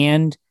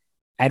 and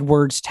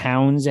Edwards,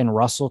 Towns, and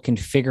Russell can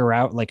figure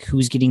out like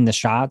who's getting the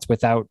shots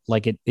without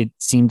like it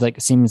seems like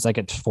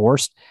it's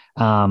forced.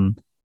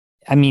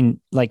 I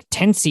mean, like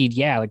 10 seed,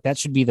 yeah, like that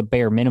should be the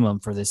bare minimum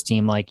for this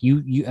team. Like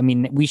I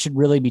mean, we should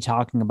really be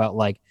talking about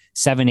like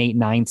 7, 8,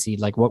 9 seed.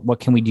 Like what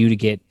can we do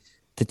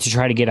to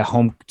try to get a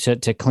home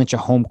to clinch a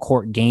home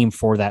court game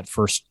for that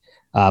first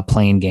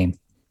playing game?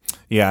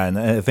 Yeah, and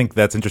I think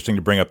that's interesting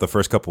to bring up the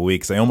first couple of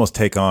weeks. I almost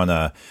take on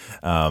a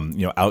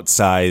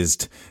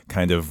outsized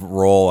kind of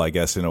role, I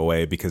guess, in a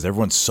way, because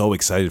everyone's so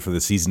excited for the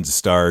season to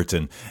start,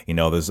 and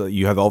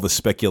you have all the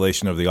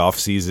speculation of the off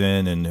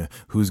season and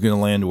who's going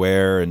to land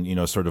where,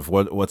 and sort of who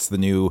are the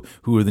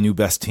new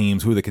best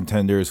teams, who are the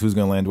contenders, who's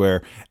going to land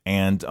where,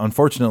 and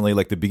unfortunately,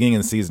 like the beginning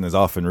of the season is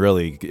often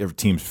really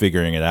teams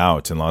figuring it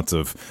out and lots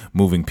of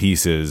moving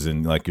pieces,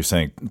 and like you're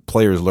saying,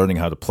 players learning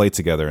how to play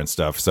together and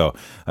stuff. So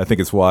I think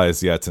it's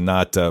wise, to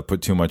not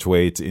put too much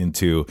weight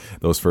into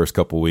those first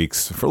couple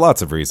weeks for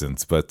lots of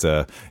reasons. But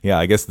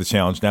I guess the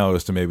challenge now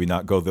is to maybe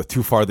not go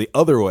too far the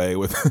other way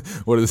with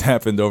what has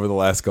happened over the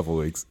last couple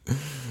of weeks.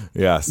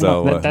 Yeah,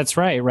 so that's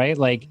right?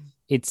 Like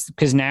it's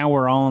because now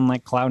we're all on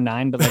like cloud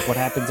nine, but like what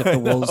happens if the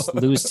Wolves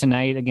lose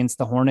tonight against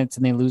the Hornets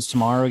and they lose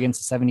tomorrow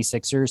against the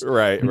 76ers?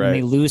 Right. And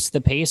they lose to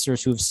the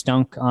Pacers, who have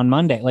stunk on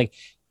Monday. Like,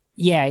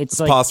 yeah, it's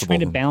like possible.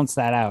 Trying to balance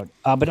that out.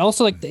 But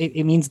also like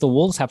it means the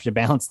Wolves have to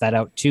balance that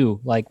out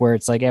too. Like where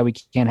it's like, yeah, we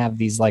can't have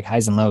these like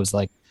highs and lows.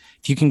 Like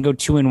if you can go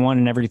 2-1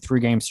 in every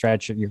 3-game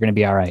stretch, you're going to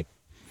be all right.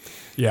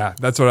 Yeah,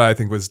 that's what I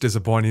think was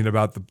disappointing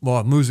about the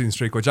long losing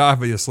streak, which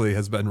obviously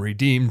has been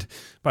redeemed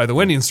by the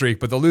winning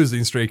streak. But the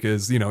losing streak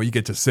is, you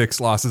get to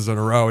 6 losses in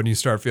a row and you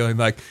start feeling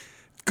like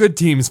good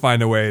teams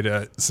find a way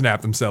to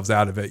snap themselves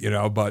out of it,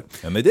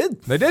 and they did.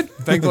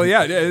 Thankfully,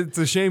 yeah. It's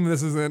a shame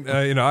this isn't,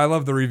 I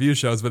love the review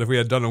shows, but if we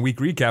had done a week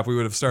recap, we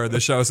would have started the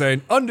show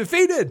saying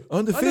undefeated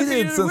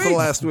since the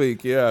last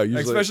week. Yeah.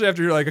 Usually. Especially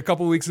after like a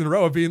couple weeks in a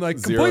row of being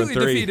like completely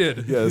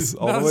defeated. Yes.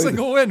 Not a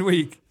single win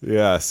week.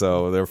 Yeah.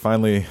 So they're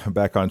finally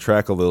back on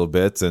track a little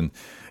bit. And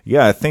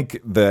yeah, I think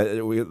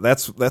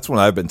that's what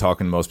I've been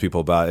talking to most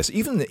people about. Is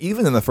even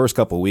in the first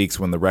couple of weeks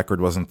when the record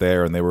wasn't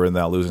there and they were in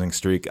that losing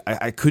streak,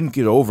 I couldn't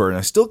get over, and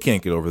I still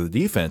can't get over the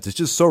defense. It's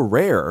just so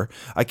rare.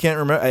 I can't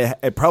remember.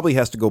 It probably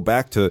has to go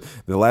back to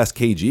the last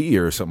KG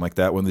year or something like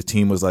that, when the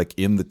team was like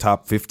in the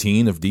top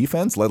 15 of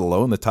defense, let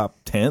alone the top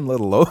 10, let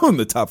alone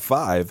the top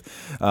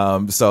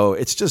 5. So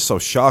it's just so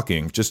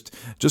shocking, just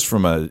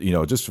from a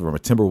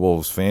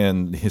Timberwolves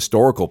fan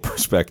historical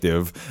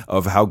perspective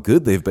of how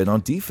good they've been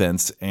on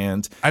defense.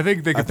 And I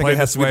think they could play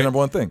this way. The number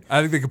one thing. I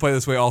think they could play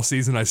this way all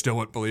season. I still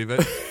wouldn't believe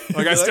it.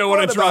 Like I still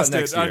wouldn't trust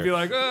it. I'd be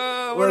like,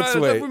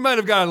 we might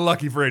have gotten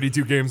lucky for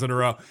 82 games in a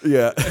row.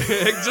 Yeah,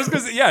 just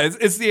because. Yeah,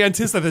 it's the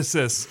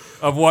antithesis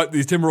of what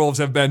these Timberwolves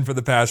have been for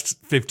the past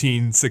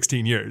 15,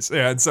 16 years.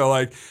 And so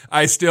like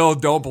I still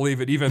don't believe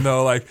it, even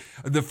though like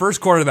the first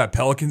quarter of that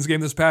Pelicans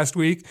game this past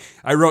week,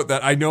 I wrote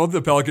that I know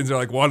the Pelicans are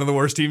like one of the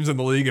worst teams in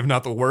the league, if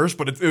not the worst,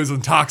 but it was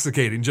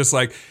intoxicating. Just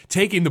like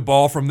taking the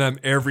ball from them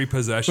every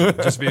possession,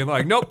 just being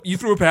like, nope, you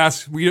threw a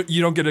pass.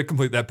 You don't get to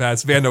complete that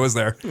pass. Vando was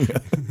there.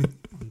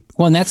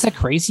 Well, and that's the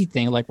crazy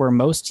thing. Like where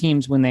most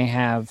teams, when they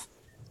have,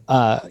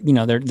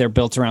 they're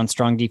built around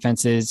strong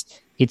defenses,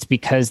 it's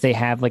because they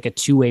have like a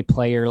two-way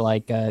player,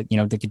 like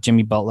like a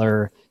Jimmy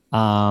Butler,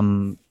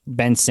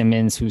 Ben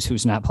Simmons,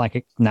 who's not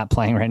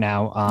playing right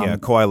now.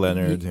 Kawhi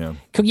Leonard.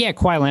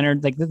 Kawhi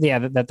Leonard. Like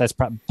that's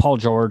Paul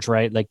George,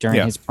 right? Like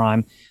during his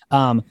prime.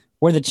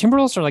 Where the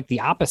Timberwolves are like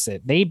the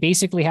opposite. They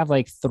basically have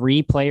like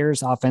 3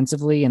 players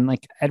offensively, and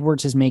like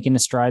Edwards is making a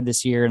stride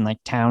this year, and like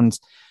Towns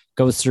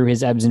goes through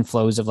his ebbs and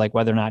flows of like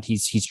whether or not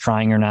he's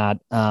trying or not.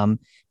 But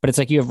it's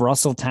like you have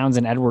Russell, Towns,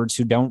 and Edwards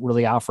who don't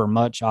really offer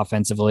much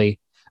offensively.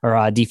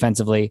 or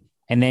defensively.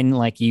 And then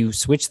like you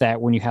switch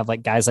that when you have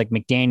like guys like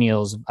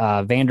McDaniels,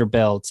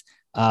 Vanderbilt,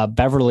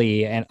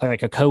 Beverly, and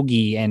like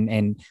Okogie,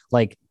 and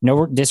like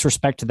no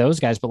disrespect to those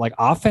guys, but like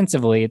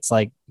offensively, it's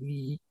like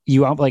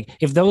you like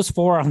if those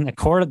four are on the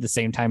court at the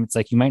same time, it's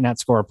like you might not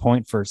score a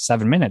point for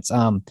 7 minutes.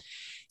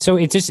 So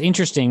it's just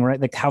interesting,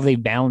 right? Like how they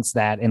balance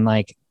that, and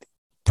like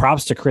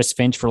props to Chris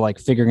Finch for like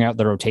figuring out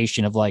the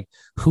rotation of like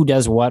who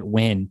does what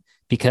when,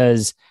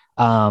 because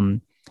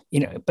and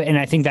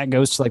I think that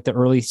goes to like the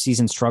early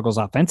season struggles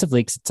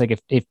offensively, because it's like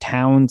if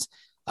Towns,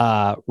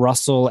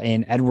 Russell,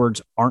 and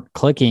Edwards aren't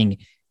clicking,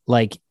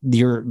 like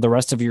the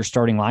rest of your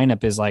starting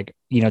lineup is like,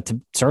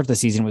 to start the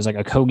season was like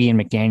Okogie and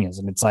McDaniels.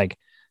 And it's like,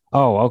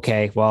 oh,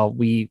 okay, well,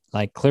 we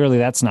like, clearly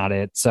that's not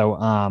it. So,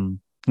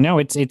 no,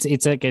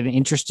 it's like an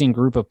interesting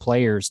group of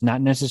players,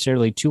 not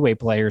necessarily two-way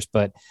players,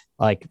 but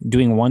like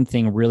doing one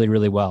thing really,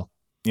 really well.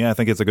 Yeah, I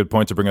think it's a good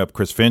point to bring up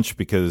Chris Finch,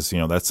 because,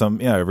 that's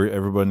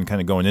everyone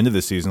kind of going into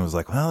this season was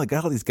like, well, I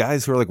got all these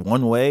guys who are like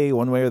one way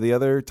or the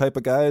other type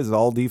of guys,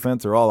 all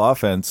defense or all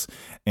offense.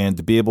 And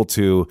to be able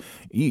to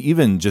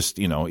even just,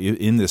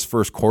 in this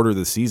first quarter of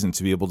the season,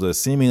 to be able to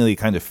seemingly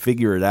kind of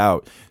figure it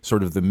out,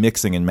 sort of the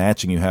mixing and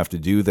matching you have to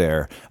do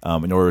there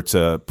in order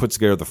to put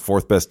together the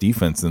fourth best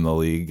defense in the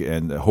league,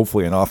 and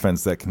hopefully an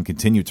offense that can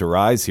continue to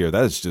rise here.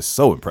 That is just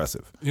so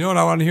impressive. You know what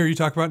I want to hear you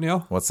talk about,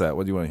 Neil? What's that?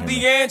 What do you want to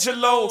hear?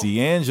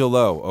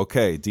 D'Angelo.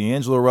 Okay,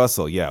 D'Angelo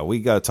Russell. Yeah,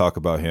 we got to talk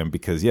about him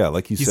because,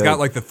 like you said, he's got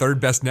like the third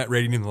best net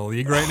rating in the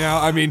league right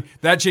now. I mean,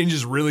 that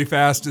changes really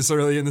fast this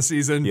early in the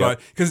season, but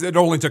because it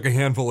only took a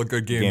handful of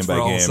good games for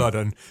all of a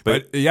sudden.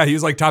 But yeah, he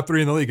was like top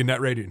 3 in the league in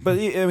net rating. But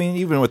I mean,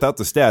 even without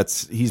the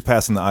stats, he's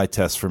passing the eye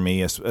test for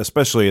me,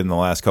 especially in the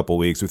last couple of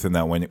weeks within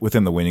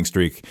the winning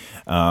streak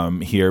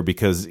here,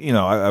 because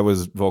I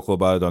was vocal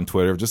about it on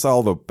Twitter. Just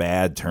all the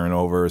bad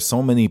turnovers,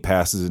 so many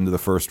passes into the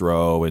first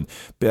row, and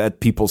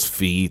at people's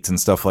feet and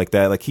stuff like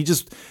that. Like he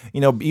just,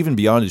 even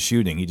beyond his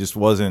shooting, he just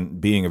wasn't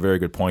being a very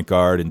good point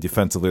guard, and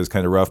defensively it was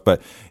kind of rough. But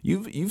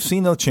you've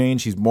seen no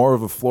change. He's more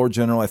of a floor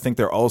general. I think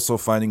they're also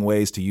finding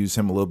ways to use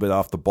him a little bit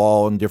off the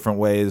ball in different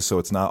ways, so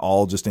it's not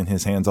all just in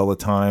his hands all the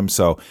time.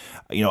 So,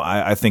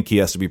 I think he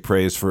has to be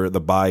praised for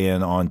the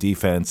buy-in on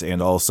defense,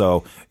 and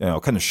also,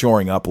 kind of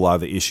shoring up a lot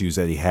of the issues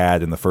that he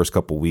had in the first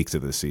couple weeks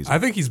of this season. I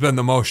think he's been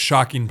the most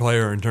shocking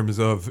player in terms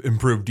of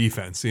improved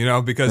defense,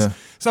 because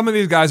some of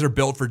these guys are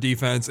built for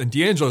defense, and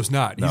D'Angelo's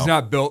not. He's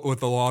not built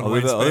with the long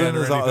wingspan.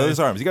 His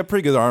arms. He got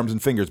pretty good arms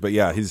and fingers, but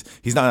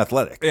he's not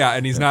athletic. Yeah,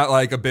 and he's not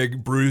like a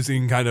big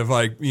bruising kind of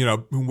like,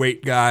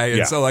 weight guy.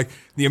 And so like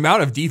the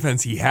amount of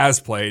defense he has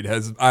played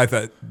has, I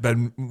thought,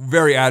 been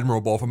very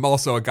admirable from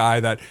also a guy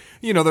that,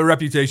 the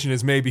reputation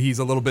is maybe he's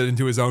a little bit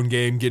into his own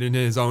game, get into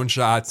his own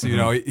shots.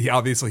 He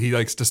obviously he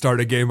likes to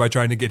start a game by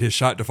trying to get his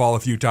shot to fall a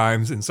few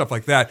times and stuff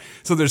like that.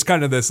 So there's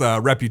kind of this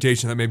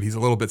reputation that maybe he's a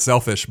little bit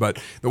selfish,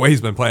 but the way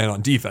he's been playing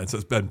on defense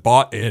has been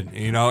bought in,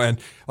 and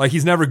like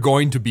he's never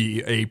going to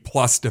be a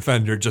plus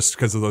defender just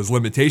because of those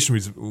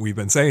limitations we've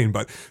been saying,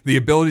 but the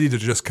ability to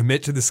just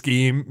commit to the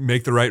scheme,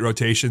 make the right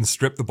rotation,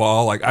 strip the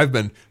ball. Like I've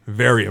been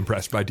very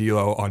impressed by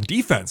D'Lo on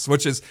defense,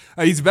 which is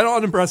he's been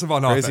unimpressive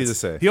on offense. Crazy to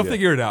say. He'll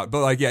figure it out,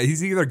 but like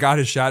he's either got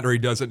his shot or he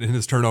doesn't. And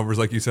his turnovers,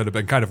 like you said, have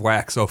been kind of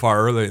whack so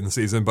far early in the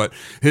season. But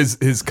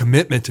his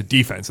commitment to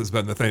defense has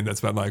been the thing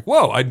that's been like,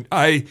 whoa,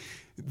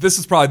 this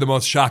is probably the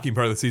most shocking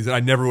part of the season. I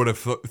never would have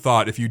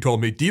thought if you told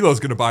me D'Lo's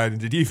going to buy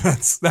into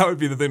defense, that would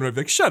be the thing where I'd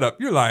be like, shut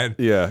up, you're lying.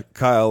 Yeah,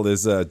 Kyle,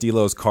 is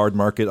D'Lo's card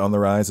market on the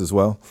rise as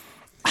well?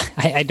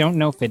 I don't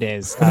know if it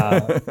is,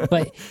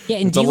 but yeah,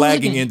 and it's a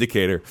lagging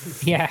indicator.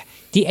 Yeah,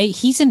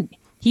 he's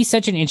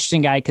such an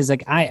interesting guy because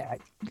like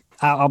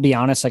I'll be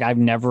honest, like I've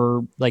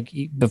never like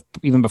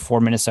even before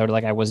Minnesota,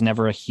 like I was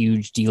never a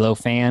huge D'Lo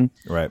fan,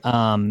 right?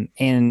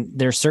 And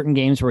there's certain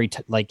games where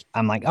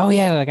I'm like, oh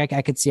yeah, like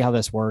I could see how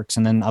this works,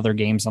 and then other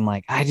games I'm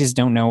like, I just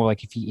don't know,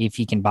 like if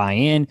he can buy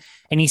in,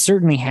 and he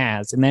certainly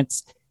has, and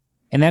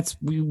that's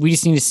we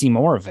just need to see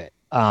more of it,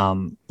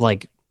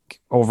 like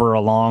over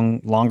a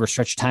longer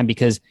stretch of time,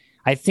 because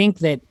I think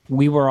that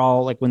we were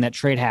all like, when that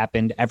trade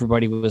happened,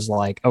 everybody was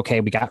like, okay,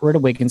 we got rid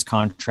of Wiggins'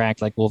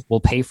 contract. Like we'll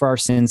pay for our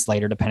sins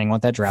later, depending on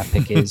what that draft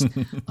pick is.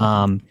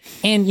 And,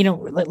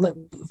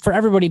 for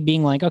everybody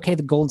being like, okay,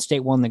 the Golden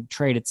State won the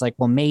trade. It's like,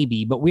 well,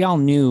 maybe, but we all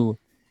knew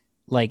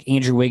like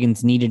Andrew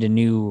Wiggins needed a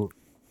new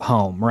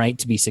home, right,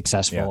 to be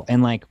successful. Yeah.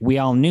 And like, we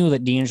all knew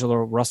that D'Angelo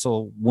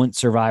Russell wouldn't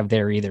survive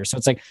there either. So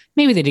it's like,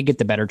 maybe they did get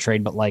the better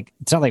trade, but like,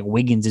 it's not like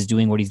Wiggins is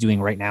doing what he's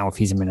doing right now if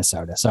he's in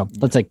Minnesota. So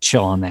let's like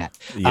chill on that.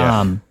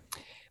 Yeah.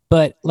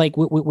 But like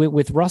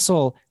with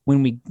Russell,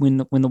 when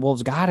the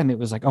Wolves got him, it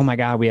was like, oh my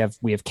God, we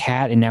have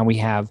Cat, and now we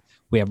have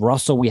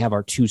Russell, we have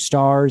our 2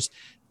 stars.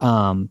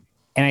 And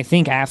I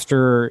think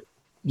after,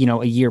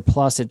 a year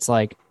plus, it's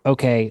like,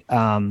 okay,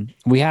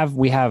 we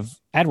have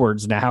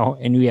Edwards now,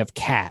 and we have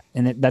Cat,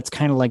 and that's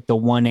kind of like the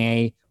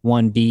 1A,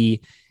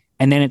 1B.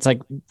 And then it's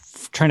like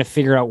trying to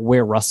figure out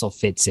where Russell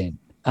fits in.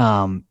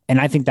 And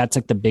I think that's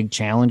like the big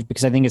challenge,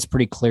 because I think it's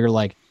pretty clear,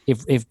 like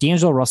if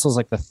D'Angelo Russell's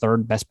like the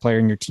 3rd best player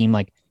in your team,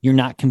 like you're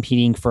not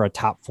competing for a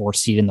top 4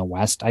 seed in the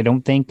West. I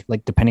don't think,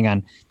 like,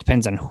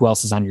 depends on who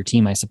else is on your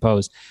team, I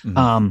suppose.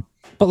 But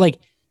like,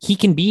 he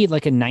can be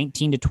like a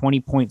 19 to 20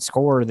 point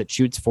scorer that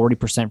shoots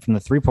 40% from the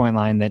 3-point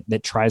line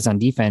that tries on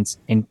defense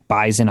and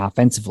buys in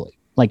offensively.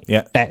 Like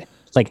that,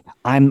 like,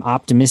 I'm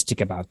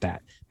optimistic about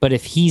that. But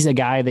if he's a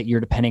guy that you're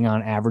depending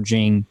on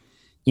averaging,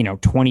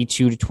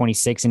 22 to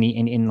 26, and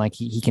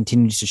he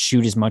continues to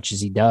shoot as much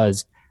as he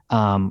does,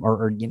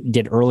 or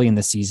did early in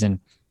the season,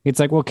 it's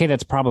like, well, okay,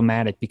 that's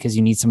problematic because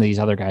you need some of these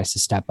other guys to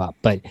step up.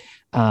 But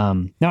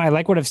no, I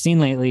like what I've seen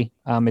lately.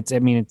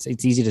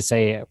 It's easy to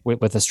say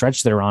with the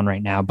stretch they're on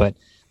right now, but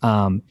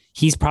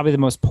he's probably the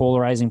most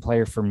polarizing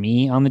player for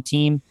me on the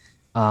team.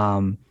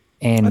 And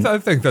I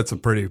think that's a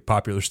pretty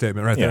popular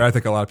statement right there. I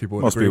think a lot of people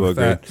would agree with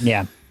that.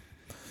 Yeah.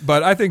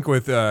 But I think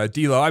with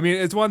D'Lo,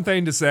 it's one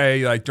thing to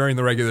say, like, during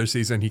the regular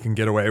season, he can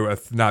get away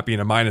with not being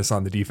a minus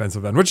on the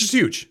defensive end, which is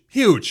huge.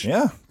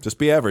 Yeah, just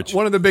be average.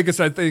 One of the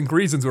biggest, I think,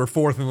 reasons we're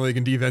 4th in the league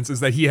in defense is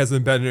that he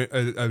hasn't been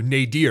a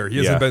nadir. He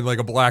hasn't been like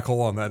a black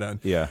hole on that end.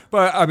 Yeah.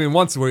 But,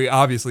 once we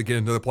obviously get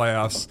into the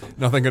playoffs,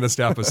 nothing going to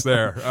stop us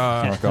there.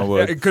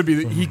 It could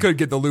be he could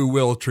get the Lou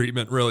Will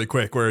treatment really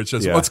quick, where it's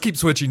just, let's keep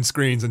switching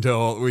screens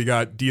until we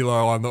got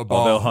D'Lo on the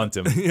ball. They'll hunt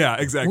him. Yeah,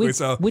 exactly.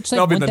 Which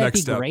that'll be the that next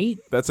be step. Great?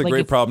 That's a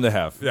great problem to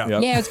have. Yeah,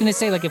 I was gonna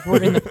say, like, if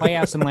we're in the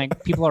playoffs and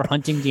like people are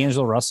hunting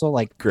D'Angelo Russell,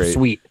 like, great,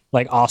 sweet,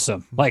 like,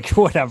 awesome, like,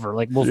 whatever,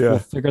 like, we'll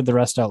figure the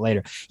rest out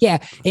later. Yeah,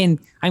 and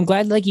I'm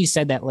glad, like you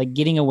said, that, like,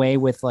 getting away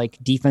with like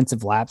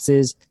defensive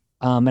lapses.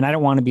 And I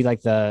don't want to be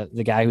like the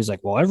guy who's like,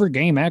 well, every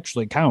game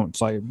actually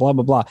counts, like, blah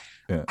blah blah.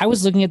 Yeah. I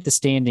was looking at the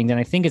standings, and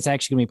I think it's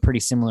actually gonna be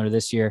pretty similar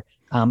this year.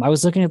 I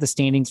was looking at the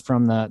standings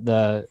from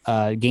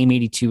the game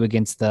 82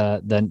 against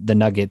the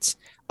Nuggets,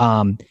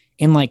 and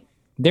like,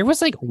 there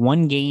was like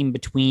one game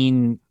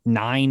between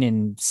 9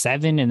 and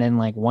 7, and then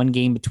like one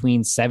game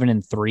between 7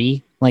 and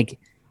 3. Like,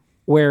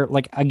 where,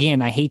 like,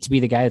 again, I hate to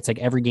be the guy that's like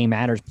every game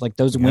matters, but like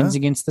those wins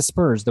against the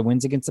Spurs, the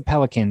wins against the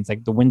Pelicans,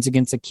 like the wins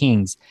against the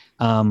Kings,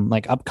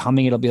 like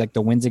upcoming, it'll be like the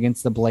wins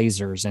against the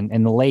Blazers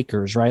and the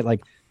Lakers, right?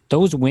 Like,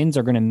 those wins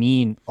are going to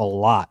mean a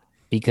lot,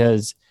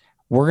 because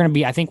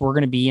I think we're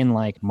going to be in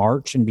like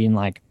March and being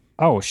like,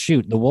 oh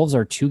shoot, the Wolves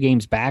are 2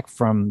 games back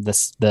from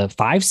the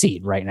 5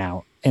 seed right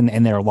now.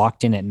 And they're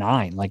locked in at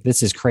 9. Like,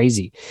 this is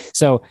crazy.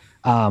 So,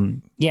 we're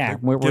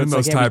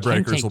those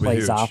tiebreakers will be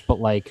huge. Off,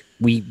 but like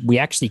we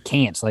actually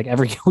can't. So, like,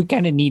 we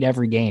kind of need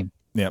every game.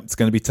 Yeah, it's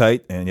going to be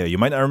tight, and you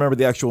might not remember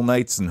the actual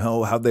nights and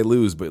how they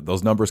lose, but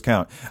those numbers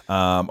count.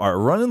 Are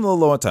running a little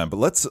low on time,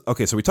 but so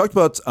we talked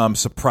about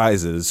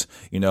surprises,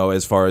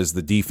 as far as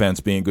the defense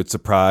being a good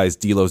surprise,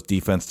 D'Lo's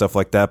defense, stuff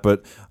like that.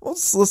 But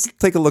let's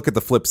take a look at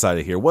the flip side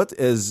of here. What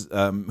is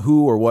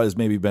who or what has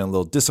maybe been a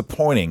little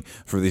disappointing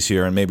for this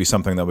year, and maybe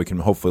something that we can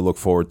hopefully look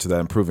forward to that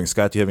improving?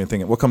 Scott, do you have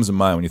anything? What comes to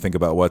mind when you think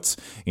about what's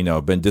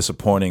been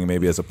disappointing,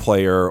 maybe as a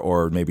player,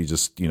 or maybe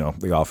just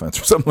the offense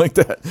or something like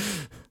that?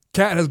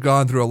 Cat has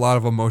gone through a lot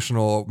of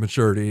emotional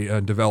maturity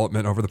and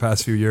development over the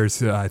past few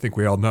years. I think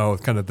we all know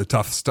kind of the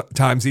tough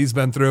times he's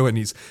been through, and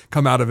he's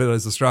come out of it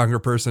as a stronger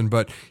person,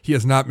 but he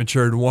has not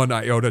matured one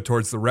iota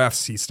towards the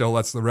refs. He still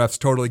lets the refs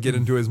totally get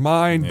into his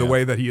mind, the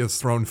way that he has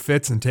thrown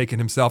fits and taken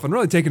himself and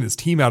really taken his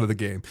team out of the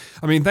game.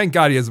 Thank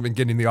God he hasn't been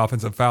getting the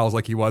offensive fouls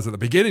like he was at the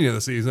beginning of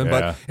the season,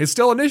 but it's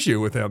still an issue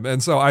with him.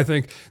 And so I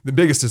think the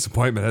biggest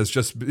disappointment has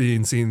just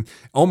been seen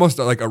almost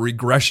like a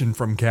regression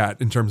from Cat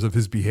in terms of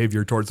his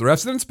behavior towards the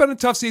refs. And it's been a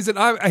tough season.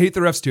 I hate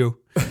the refs too.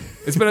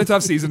 It's been a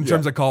tough season in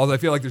terms of calls. I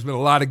feel like there's been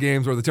a lot of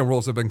games where the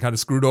Timberwolves have been kind of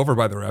screwed over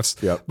by the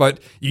refs. Yep. But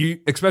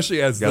you,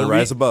 especially as the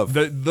rise above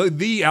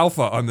the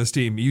alpha on this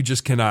team, you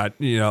just cannot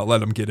let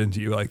them get into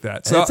you like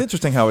that. So and it's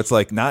interesting how it's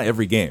like not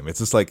every game. It's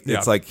just like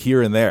it's like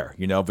here and there,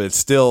 but it's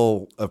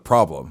still a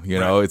problem.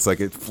 It's like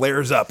it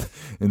flares up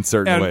in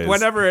certain ways.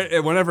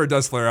 Whenever it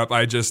does flare up,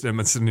 I just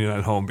am sitting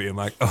at home being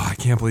like, oh, I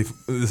can't believe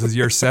this is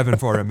year 7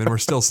 for him, and we're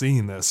still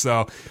seeing this.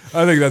 So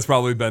I think that's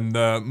probably been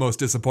the most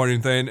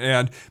disappointing thing,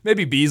 and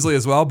maybe Beasley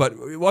as well. But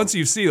once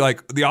you see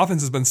like the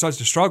offense has been such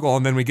a struggle,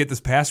 and then we get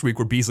this past week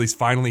where Beasley's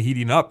finally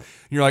heating up, and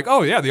you're like,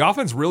 oh yeah, the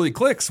offense really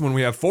clicks when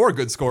we have 4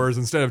 good scorers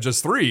instead of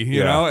just 3,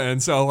 you know?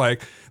 And so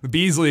like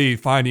Beasley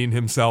finding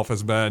himself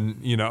has been,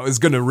 is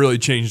going to really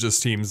change this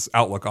team's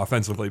outlook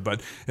offensively.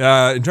 But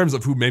in terms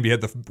of who maybe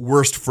had the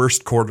worst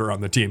first quarter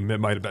on the team, it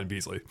might have been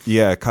Beasley.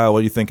 Yeah, Kyle, what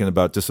are you thinking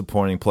about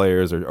disappointing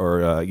players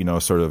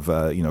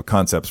or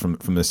concepts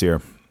from this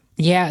year?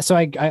 Yeah, so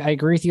I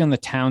agree with you on the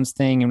Towns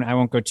thing, and I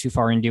won't go too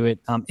far into it.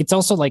 It's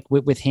also like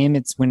with him,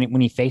 it's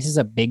when he faces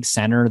a big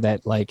center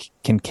that like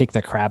can kick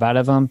the crap out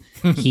of him,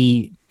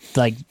 he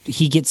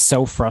gets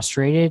so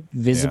frustrated.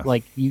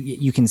 Like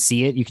you can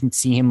see it. You can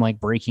see him like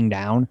breaking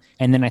down,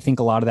 and then I think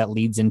a lot of that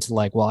leads into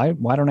like, well,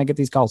 why don't I get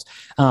these calls?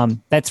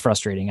 That's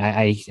frustrating.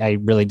 I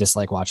really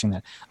dislike watching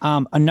that.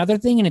 Another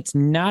thing, and it's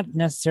not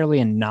necessarily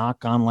a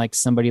knock on like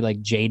somebody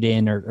like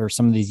Jaden or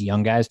some of these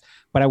young guys,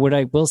 but what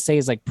I will say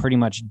is like pretty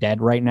much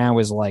dead right now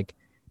is like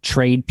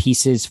trade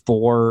pieces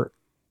for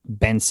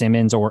Ben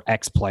Simmons or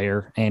X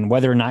player, and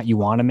whether or not you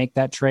want to make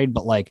that trade,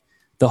 but like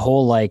the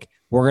whole like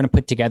we're going to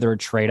put together a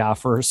trade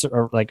offer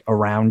or like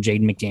around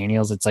Jaden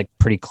McDaniels, it's like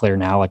pretty clear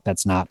now, like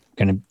that's not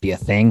going to be a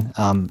thing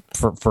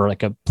for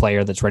like a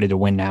player that's ready to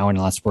win now,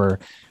 unless we're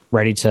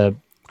ready to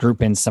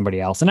group in somebody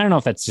else. And I don't know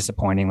if that's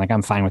disappointing. Like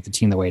I'm fine with the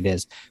team the way it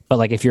is, but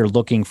like if you're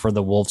looking for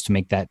the Wolves to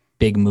make that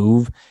big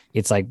move,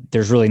 it's like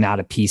there's really not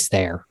a piece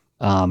there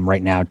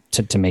right now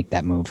to make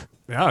that move.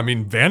 Yeah, I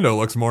mean, Vando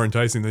looks more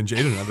enticing than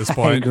Jaden at this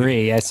point. I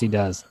agree. Yes, he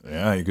does.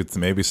 Yeah, you could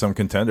maybe some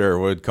contender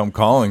would come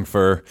calling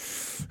for.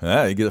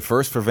 You get a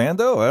first for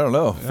Vando. I don't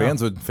know. Yeah.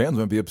 Fans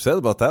would be upset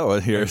about that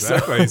one here.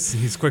 Exactly. So.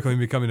 He's quickly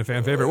becoming a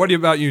fan favorite. What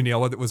about you,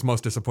 Neil? What was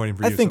most disappointing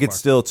for you? I think so it's far?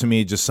 still, to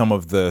me, just some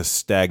of the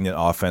stagnant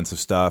offensive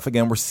stuff.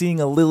 Again, we're seeing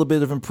a little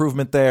bit of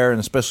improvement there, and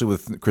especially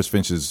with Chris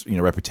Finch's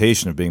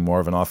reputation of being more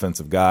of an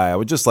offensive guy.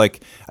 I just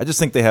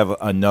think they have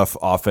enough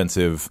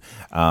offensive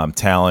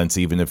talents,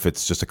 even if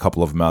it's just a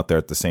couple of them out there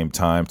at the same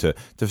time, to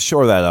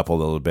shore that up a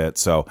little bit.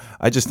 So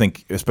I just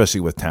think,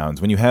 especially with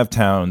Towns, when you have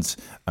Towns,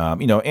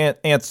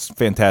 Ant's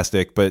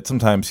fantastic, but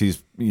sometimes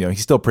he's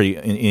still pretty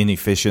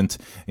inefficient.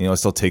 It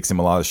still takes him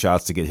a lot of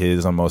shots to get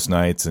his on most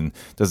nights and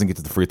doesn't get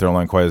to the free throw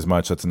line quite as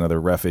much. That's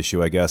another ref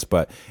issue, I guess.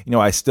 But,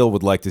 I still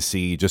would like to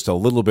see just a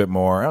little bit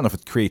more. I don't know if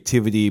it's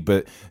creativity,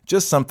 but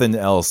just something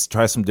else.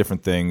 Try some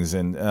different things.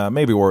 And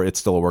maybe it's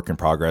still a work in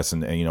progress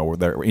and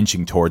we're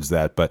inching towards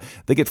that. But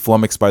they get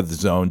flummoxed by the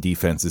zone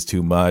defenses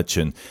too much,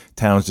 and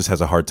Towns just has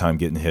a hard time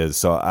getting his.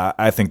 So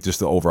I think just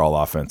the overall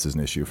offense is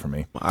an issue for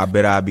me. I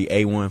bet I'd be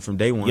A1 from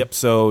day one. Yep.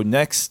 So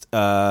next,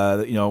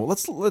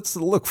 let's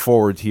look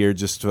forward here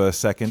just a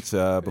second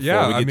before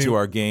we get to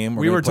our game.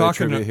 We were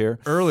talking here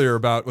earlier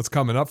about what's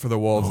coming up for the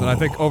Wolves, and I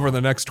think over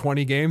the next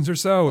 20 games or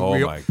so, my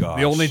gosh,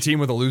 the only team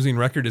with a losing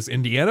record is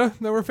Indiana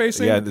that we're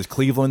facing. Yeah, there's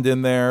Cleveland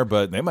in there,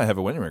 but they might have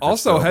a winning record.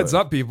 Also, heads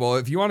up, people,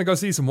 if you want to go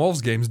see some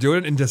Wolves games, do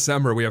it in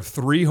December. We have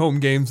 3 home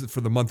games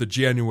for the month of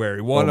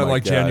January. One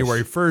on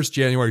January 1st,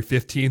 January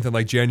 15th,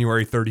 and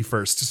January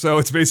 31st. So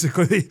it's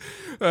basically,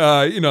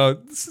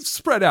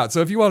 spread out.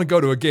 So if you want to go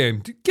to a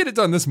game, get it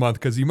done this month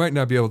because you might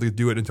not be able to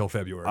do it until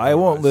February. I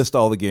won't list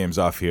all the games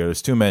off here.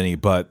 There's too many,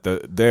 but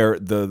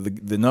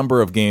the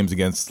number of games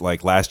against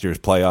like last year's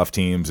playoff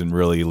teams and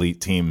really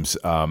elite teams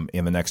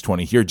in the next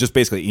 20 here, just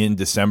basically in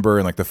December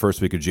and like the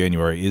first week of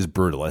January, is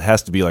brutal. It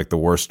has to be like the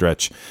worst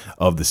stretch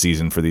of the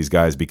season for these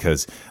guys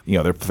because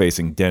they're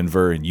facing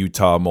Denver and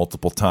Utah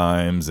multiple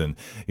times, and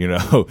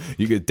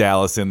you get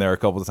Dallas in there a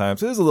couple of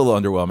times. It is a little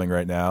underwhelming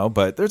right now,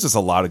 but there's just a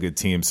lot of good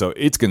teams, so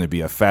it's going to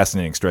be a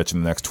fascinating stretch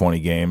in the next 20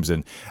 games,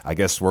 and I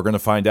guess we're going to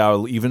find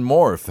out even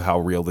more of how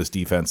real this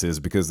defense is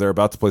because they're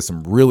about to play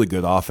some really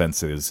good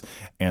offenses,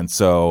 and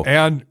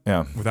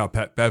without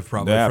Pat Bev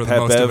probably for Pat the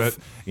most Bev, of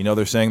it.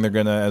 They're saying they're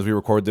going to, as we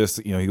record this,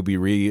 he'll be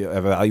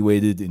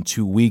reevaluated in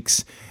 2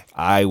 weeks.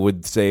 I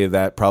would say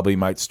that probably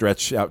might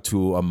stretch out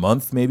to a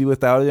month maybe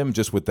without him,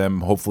 just with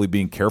them hopefully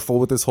being careful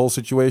with this whole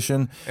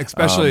situation.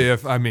 Especially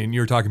if,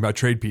 you're talking about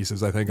trade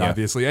pieces, I think,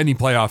 obviously. Any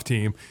playoff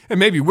team, and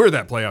maybe we're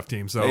that playoff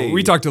team. So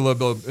we talked a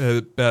little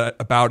bit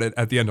about it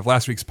at the end of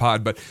last week's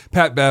pod, but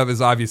Pat Bev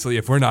is obviously,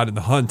 if we're not in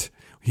the hunt,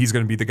 he's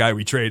going to be the guy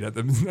we trade at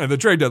the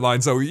trade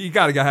deadline. So you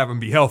got to have him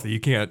be healthy. You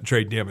can't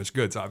trade damaged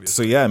goods,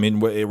 obviously.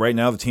 So right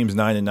now the team's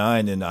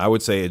 9-9, and I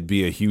would say it'd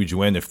be a huge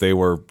win if they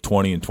were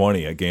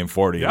 20-20 at Game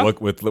 40. Yeah. Look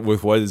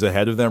with what is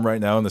ahead of them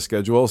right now in the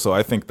schedule. So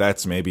I think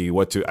that's maybe I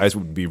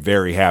would be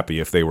very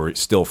happy if they were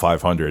still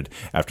 500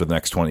 after the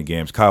next 20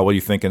 games. Kyle, what are you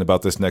thinking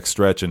about this next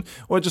stretch, and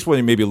just what are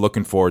you maybe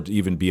looking forward to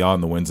even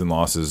beyond the wins and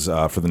losses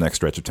for the next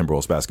stretch of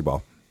Timberwolves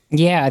basketball?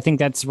 Yeah, I think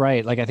that's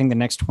right. Like, I think the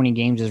next 20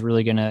 games is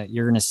really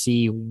you're going to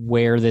see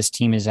where this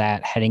team is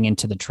at heading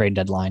into the trade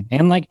deadline.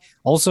 And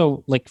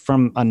also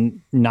from a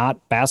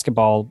not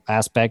basketball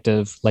aspect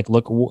of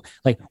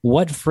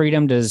what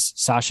freedom does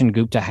Sachin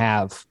Gupta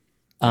have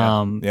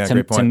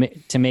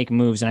to make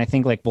moves? And I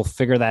think we'll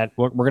figure that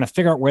we're going to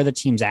figure out where the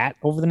team's at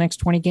over the next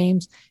 20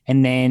 games.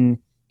 And then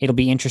it'll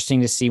be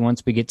interesting to see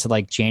once we get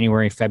to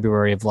January,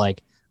 February of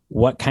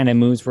what kind of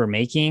moves we're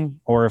making,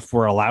 or if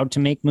we're allowed to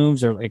make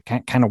moves, or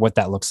kind of what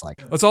that looks like.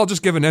 Let's all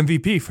just give an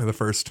MVP for the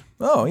first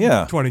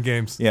 20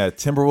 games. Yeah,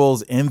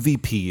 Timberwolves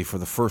MVP for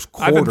the first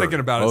quarter. I've been thinking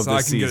about it, so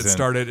I can get it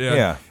started.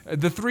 Yeah.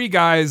 The 3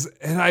 guys,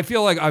 and I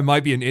feel like I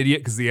might be an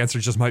idiot because the answer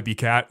just might be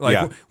Cat.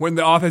 When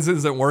the offense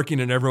isn't working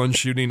and everyone's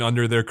shooting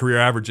under their career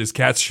averages,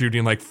 Cat's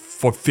shooting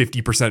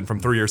 50% from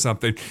 3 or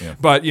something. Yeah.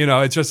 But,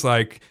 it's just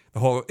the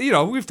whole, we've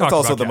talked about That's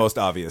also the Cat. most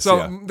obvious.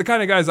 So the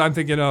kind of guys I'm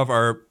thinking of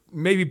are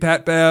maybe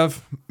Pat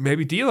Bev,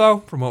 maybe D'Lo,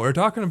 from what we're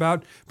talking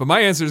about. But my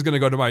answer is going to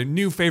go to my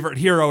new favorite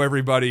hero,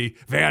 everybody,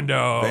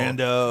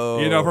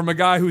 Vando. From a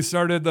guy who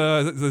started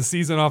the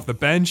season off the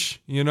bench,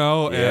 and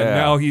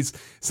now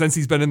since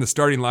he's been in the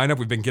starting lineup,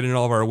 we've been getting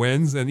all of our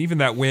wins. And even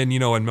that win,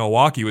 in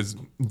Milwaukee was...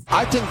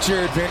 I think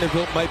Jared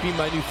Vanderbilt might be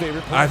my new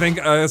favorite player. I think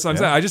that's what I'm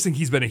saying. I just think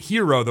he's been a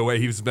hero the way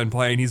he's been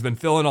playing. He's been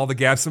filling all the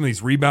gaps, some of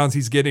these rebounds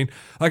he's getting.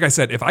 Like I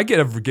said, if I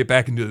ever get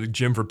back into the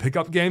gym for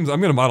pickup games, I'm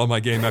going to model my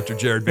game after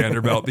Jared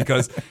Vanderbilt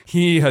because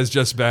he has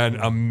just been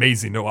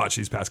amazing to watch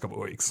these past couple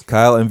of weeks.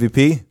 Kyle,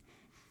 MVP?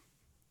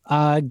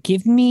 I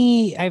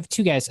have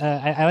 2 guys.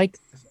 I like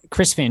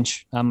Chris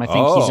Finch. I think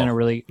he's done a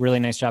really, really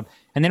nice job.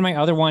 And then my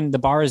other one, the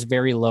bar is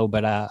very low,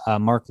 but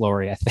Mark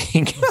Laurie, I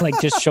think, like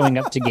just showing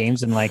up to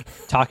games and like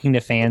talking to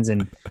fans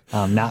and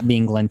not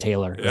being Glenn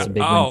Taylor is a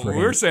big win for him.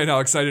 We were saying how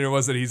exciting it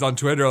was that he's on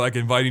Twitter, like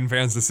inviting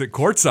fans to sit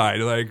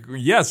courtside. Like,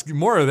 yes,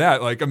 more of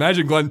that. Like,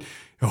 imagine Glenn.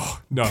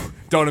 Oh, no.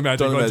 Don't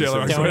imagine Glenn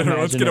Taylor on Twitter.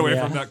 Let's get away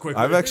from that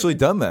quickly. I've actually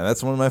done that.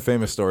 That's one of my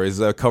famous stories.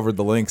 I covered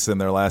the Lynx in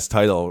their last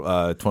title,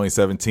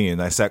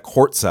 2017. I sat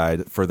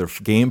courtside for their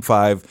Game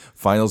 5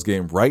 finals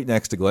game right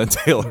next to Glenn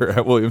Taylor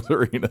at Williams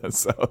Arena.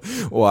 So,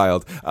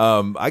 wild.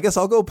 I guess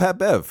I'll go Pat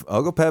Bev.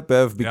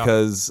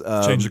 Because...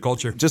 change the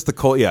culture. Just the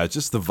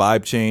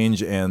vibe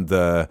change and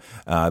the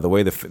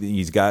way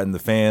he's gotten the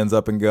fans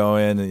up and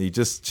going. And he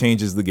just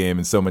changes the game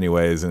in so many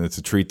ways, and it's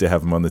a treat to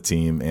have him on the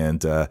team.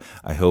 And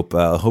I hope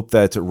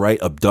that right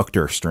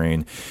abductor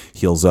strain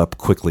heals up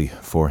quickly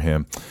for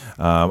him.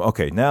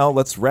 Okay, now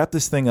let's wrap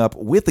this thing up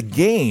with a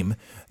game,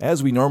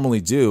 as we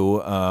normally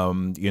do.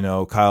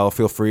 Kyle,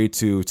 feel free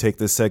to take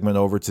this segment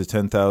over to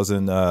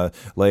 10,000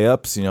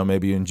 layups.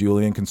 Maybe you and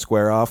Julian can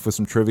square off with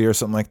some trivia or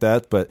something like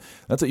that. But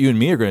that's what you and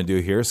me are going to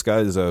do here.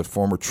 Scott is a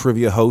former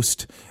trivia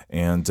host.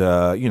 And,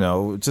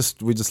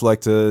 we just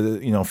like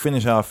to,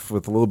 finish off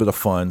with a little bit of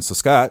fun. So,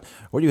 Scott,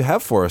 what do you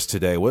have for us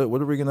today?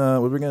 What are we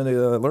gonna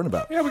learn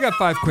about? Yeah, we got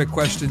 5 quick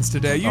questions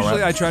today.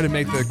 Usually I try to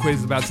make the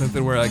quiz about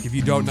something where, like, if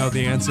you don't know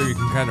the answer, you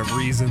can kind of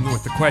reason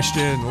with the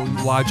question,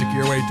 logic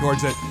your way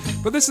towards it.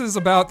 But this is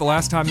about the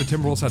last time the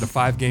Timberwolves had a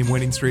 5-game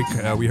winning streak.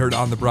 We heard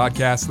on the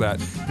broadcast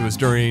that it was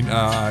during,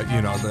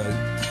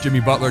 the Jimmy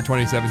Butler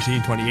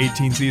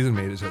 2017-2018 season,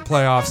 made it to the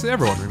playoffs.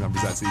 Everyone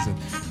remembers that season.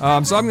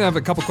 So I'm going to have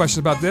a couple questions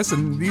about this,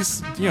 and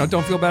these,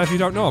 don't feel bad if you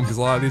don't know them, because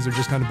a lot of these are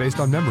just kind of based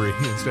on memory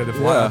instead of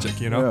logic,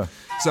 Yeah.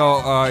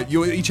 So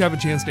you each have a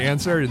chance to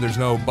answer. There's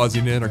no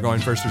buzzing in or going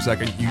first or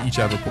second. You each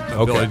have an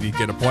ability to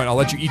get a point. I'll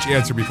let you each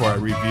answer before I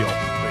reveal the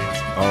answer.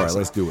 All right,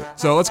 let's do it.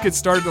 So let's get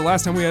started. The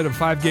last time we had a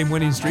 5-game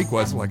winning streak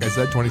was, like I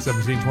said,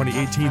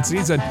 2017-2018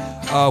 season.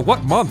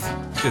 What month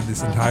did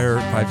this entire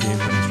 5-game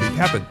winning streak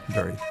happen,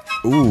 Barry?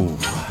 Ooh,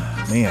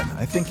 man,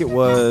 I think it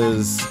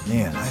was,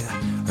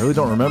 I really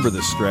don't remember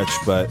this stretch,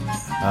 but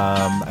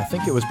I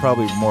think it was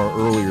probably more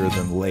earlier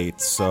than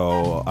late,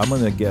 so I'm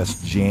going to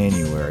guess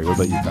January. What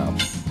about you, Kyle?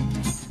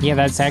 Yeah,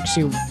 that's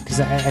actually, because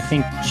I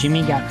think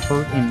Jimmy got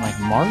hurt in like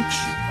March.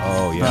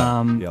 Oh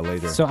yeah,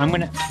 later. So I'm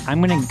gonna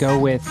go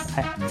with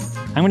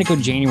I'm gonna go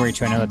January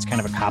too. I know that's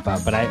kind of a cop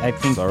out, but I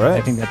think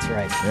I think that's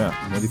right. Yeah.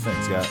 What do you think,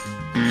 Scott?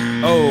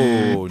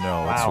 Oh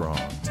no, that's wrong.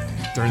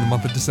 During the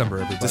month of December,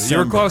 everybody. December. You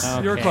were close.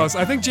 Okay. You were close.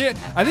 I think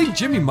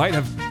Jimmy might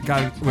have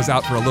was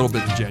out for a little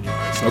bit in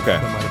January. So okay.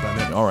 That might have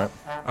been it.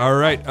 All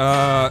right.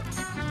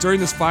 During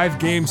this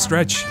 5-game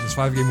stretch, this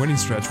 5-game winning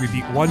stretch, we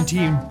beat one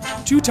team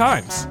 2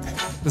 times.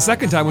 The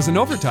second time was in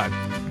overtime.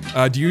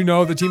 Do you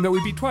know the team that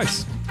we beat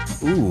twice?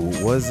 Ooh,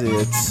 was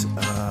it?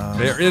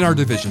 They're in our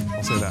division.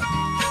 I'll say that.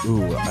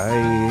 Ooh,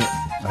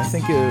 I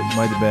think it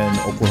might have been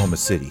Oklahoma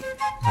City.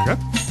 Okay.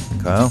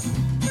 Kyle?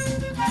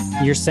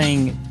 You're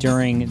saying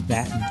during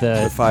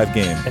the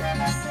 5-game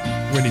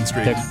winning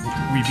streak,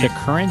 we beat the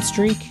current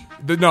streak?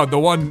 The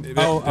one.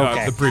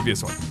 Okay. The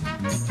previous one.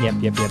 Yep.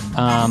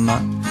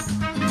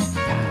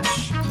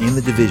 Gosh. In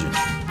the division,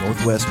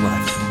 Northwest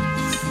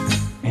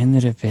Life. In the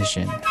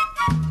division.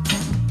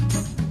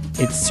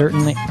 It's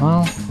certainly,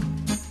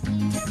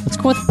 let's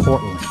go with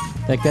Portland.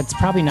 Like, that's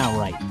probably not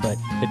right, but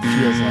it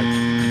feels like.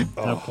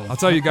 Okay. I'll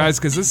tell you guys,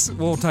 because this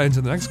will tie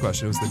into the next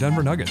question. It was the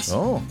Denver Nuggets.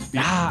 Oh.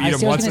 Beat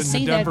them once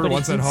in Denver,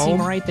 once at home. It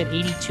seemed right that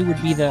 82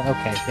 would be the,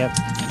 okay, yep.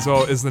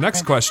 So the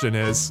next question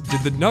is,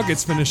 did the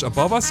Nuggets finish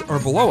above us or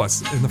below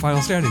us in the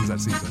final standings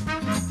that season?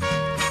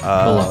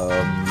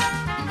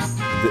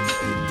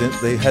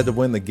 They had to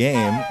win the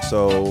game,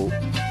 so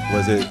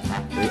was it?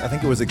 I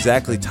think it was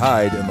exactly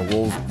tied, and the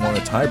Wolves won a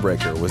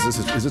tiebreaker. Is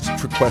this a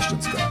trick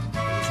question, Scott?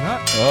 It's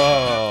not.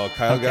 Oh,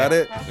 Kyle got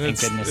it.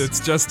 Thank goodness. It's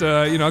just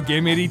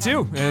game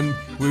 82, and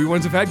we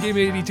wouldn't have had game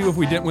 82 if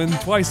we didn't win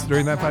twice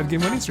during that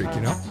 5-game winning streak.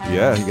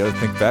 Yeah, you got to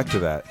think back to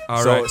that.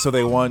 All right. So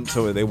they won.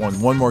 So they won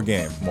one more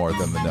game more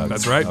than the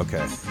Nuggets. That's right.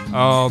 Okay.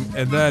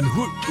 And then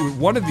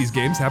one of these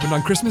games happened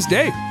on Christmas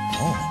Day.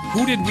 Oh.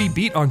 Who did we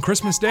beat on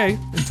Christmas Day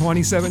in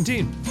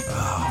 2017?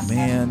 Oh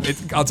man.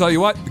 I'll tell you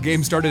what. The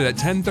game started at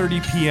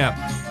 10:30 p.m.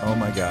 Oh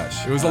my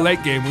gosh. It was a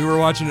late game. We were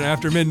watching it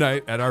after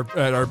midnight at our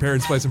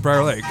parents' place in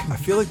Prior Lake. I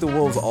feel like the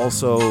Wolves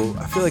also.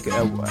 I feel like they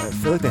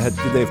had.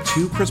 Did they have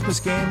 2 Christmas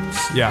games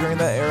during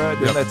that era?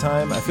 During that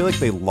time, I feel like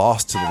they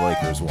lost to the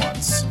Lakers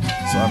once.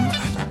 So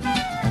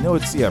I know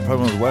it's probably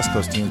one of the West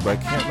Coast teams, but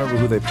I can't remember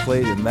who they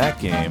played in that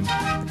game.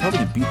 They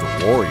probably beat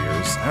the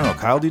Warriors. I don't know.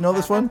 Kyle, do you know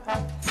this one?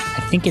 I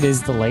think it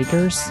is the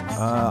Lakers.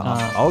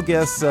 I'll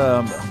guess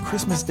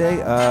Christmas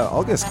Day.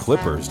 I'll guess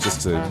Clippers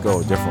just to go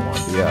a different one.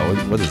 But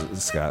yeah, what is it,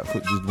 Scott?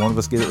 Did one of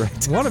us get it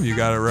right? One of you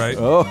got it right.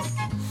 Oh.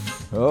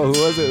 Oh, who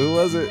was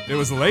it? It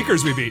was the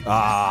Lakers we beat.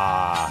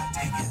 Dang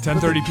it.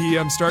 10:30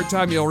 p.m. start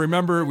time. You'll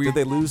remember Did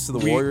they lose to the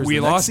Warriors we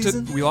the lost next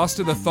season? We lost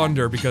to the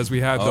Thunder because we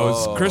had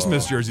those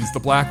Christmas jerseys, the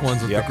black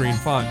ones with the green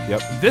font.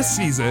 Yep. This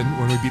season,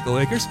 when we beat the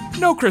Lakers,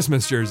 no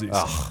Christmas jerseys.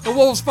 The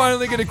Wolves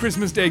finally get a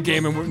Christmas Day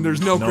game, and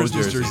there's no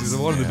Christmas jerseys.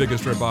 One of the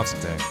biggest ripoffs.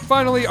 Dang.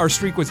 Finally, our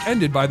streak was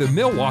ended by the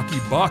Milwaukee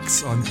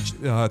Bucks on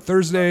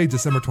Thursday,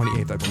 December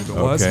 28th, I believe it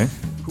was. Okay.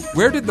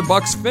 Where did the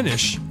Bucks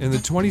finish in the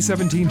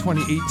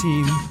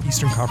 2017-2018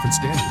 Eastern Conference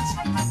standings?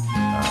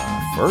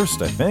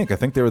 First, I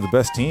think they were the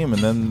best team,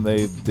 and then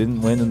they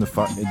didn't win in the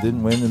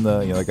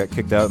they got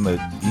kicked out in the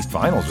East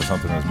Finals or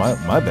something. Was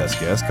my best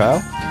guess,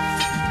 Kyle.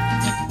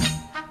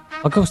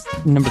 I'll go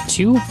number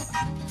 2.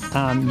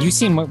 You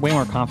seem way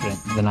more confident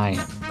than I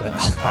am. But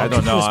I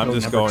don't know. I'm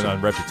just going on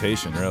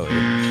reputation, really.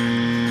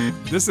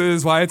 This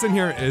is why it's in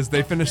here. Is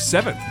they finished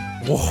 7th.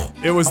 Whoa.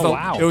 It was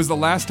wow. It was the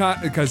last time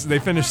because they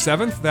finished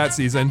 7th that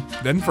season,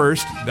 then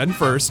first,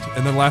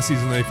 and then last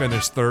season they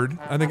finished 3rd.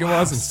 I think it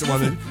was. And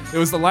still it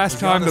was the last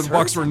time the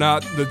Bucks were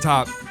not the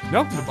top.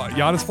 No,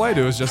 Giannis played.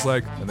 It was just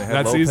like they had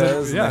that Lopez,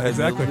 season. Yeah,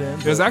 exactly. Middleton,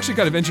 It was actually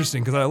kind of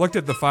interesting because I looked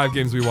at the 5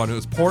 games we won. It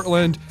was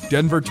Portland,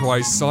 Denver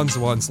twice, Suns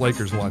once,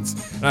 Lakers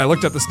once. And I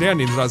looked at the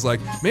standings and I was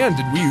like, man,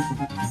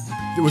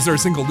 was there a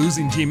single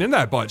losing team in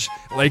that bunch?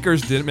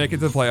 Lakers didn't make it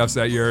to the playoffs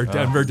that year.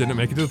 Denver didn't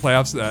make it to the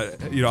playoffs.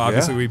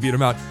 Obviously we beat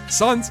them out.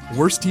 Suns,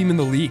 worst team in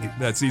the league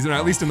that season,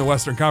 at least in the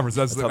Western Conference.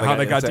 That's how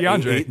they got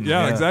DeAndre.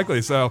 Yeah,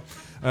 exactly. So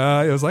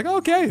it was like,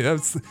 okay,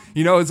 it's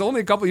only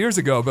a couple years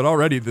ago, but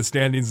already the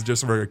standings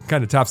just were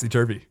kind of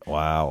topsy-turvy.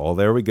 Wow. Well,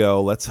 there we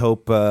go. Let's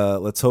hope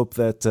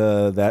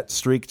that that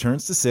streak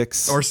turns to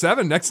 6 or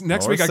 7. Next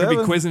week 7. I could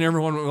be quizzing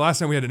everyone. Last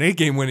time we had an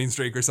 8-game winning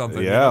streak or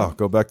something. Yeah,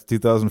 go back to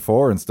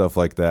 2004 and stuff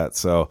like that.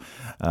 So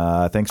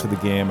thanks for the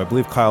game. I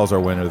believe Kyle's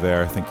our winner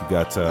there. I think you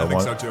got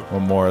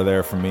one more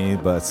there for me.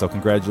 But so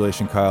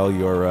congratulations, Kyle.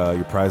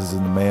 Your prize is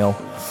in the mail.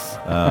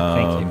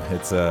 Thank you.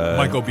 It's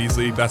Michael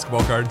Beasley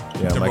basketball card.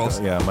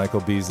 Michael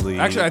Beasley.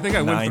 Actually, I think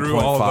I went through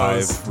all of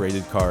those.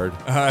 Rated card.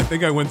 I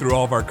think I went through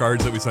all of our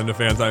cards that we send to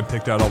fans. I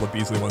picked out all the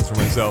Beasley ones for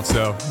myself.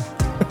 So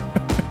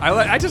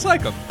I just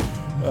like them.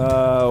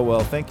 Well,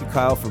 thank you,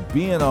 Kyle, for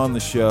being on the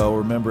show.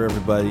 Remember,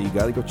 everybody, you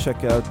got to go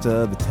check out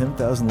the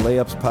 10,000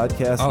 Layups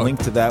podcast. Link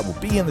to that will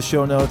be in the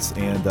show notes.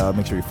 And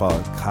make sure you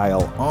follow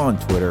Kyle on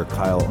Twitter,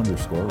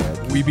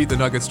 Kyle_Radke. We beat the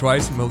Nuggets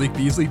twice. Malik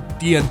Beasley,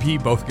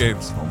 DNP, both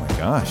games. Oh, my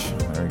gosh.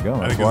 There you go.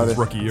 I think it was his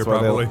rookie year,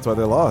 probably. That's why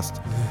they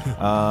lost.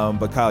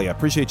 But, Kyle, I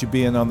appreciate you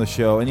being on the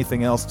show.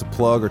 Anything else to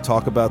plug or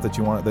talk about that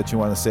you want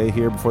to say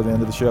here before the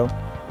end of the show?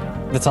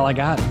 That's all I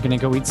got. I'm going to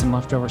go eat some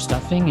leftover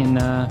stuffing. And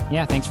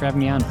thanks for having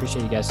me on.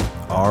 Appreciate you guys.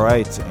 All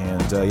right.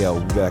 And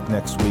we'll be back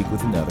next week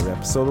with another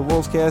episode of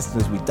Wolvescast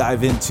as we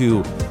dive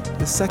into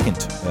the second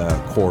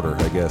quarter,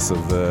 I guess,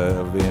 of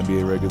the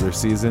NBA regular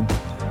season.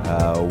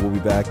 We'll be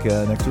back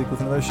next week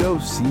with another show.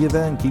 See you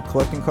then. Keep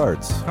collecting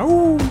cards.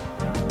 Oh.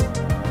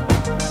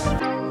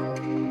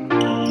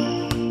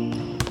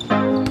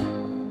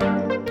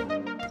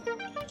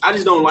 I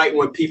just don't like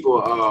when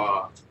people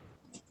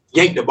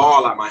yank the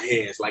ball out my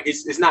hands. Like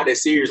it's not that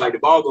serious. Like the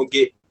ball gonna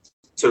get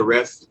to the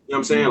ref. You know what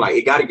I'm saying? Like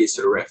it gotta get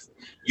to the ref.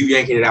 You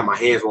yanking it out my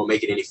hands won't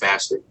make it any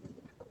faster.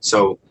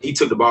 So he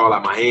took the ball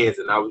out my hands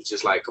and I was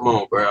just like, come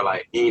on, bro.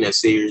 Like it ain't that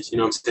serious. You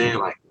know what I'm saying?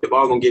 Like the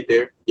ball gonna get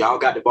there. Y'all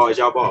got the ball. It's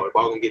y'all ball. The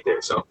ball gonna get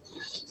there. So,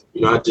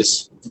 I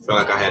just felt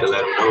like I had to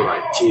let him know,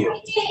 like,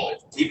 chill.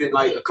 Even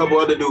like a couple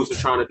other dudes were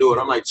trying to do it.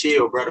 I'm like,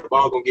 chill, bro. The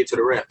ball gonna get to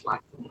the ref.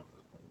 Like,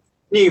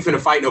 you ain't finna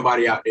fight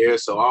nobody out there,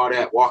 so all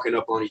that walking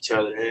up on each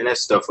other, man,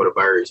 that's stuff for the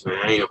birds,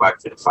 man. Ain't nobody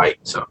finna fight,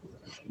 so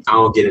I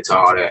don't get into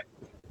all that.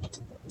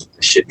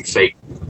 That shit be fake.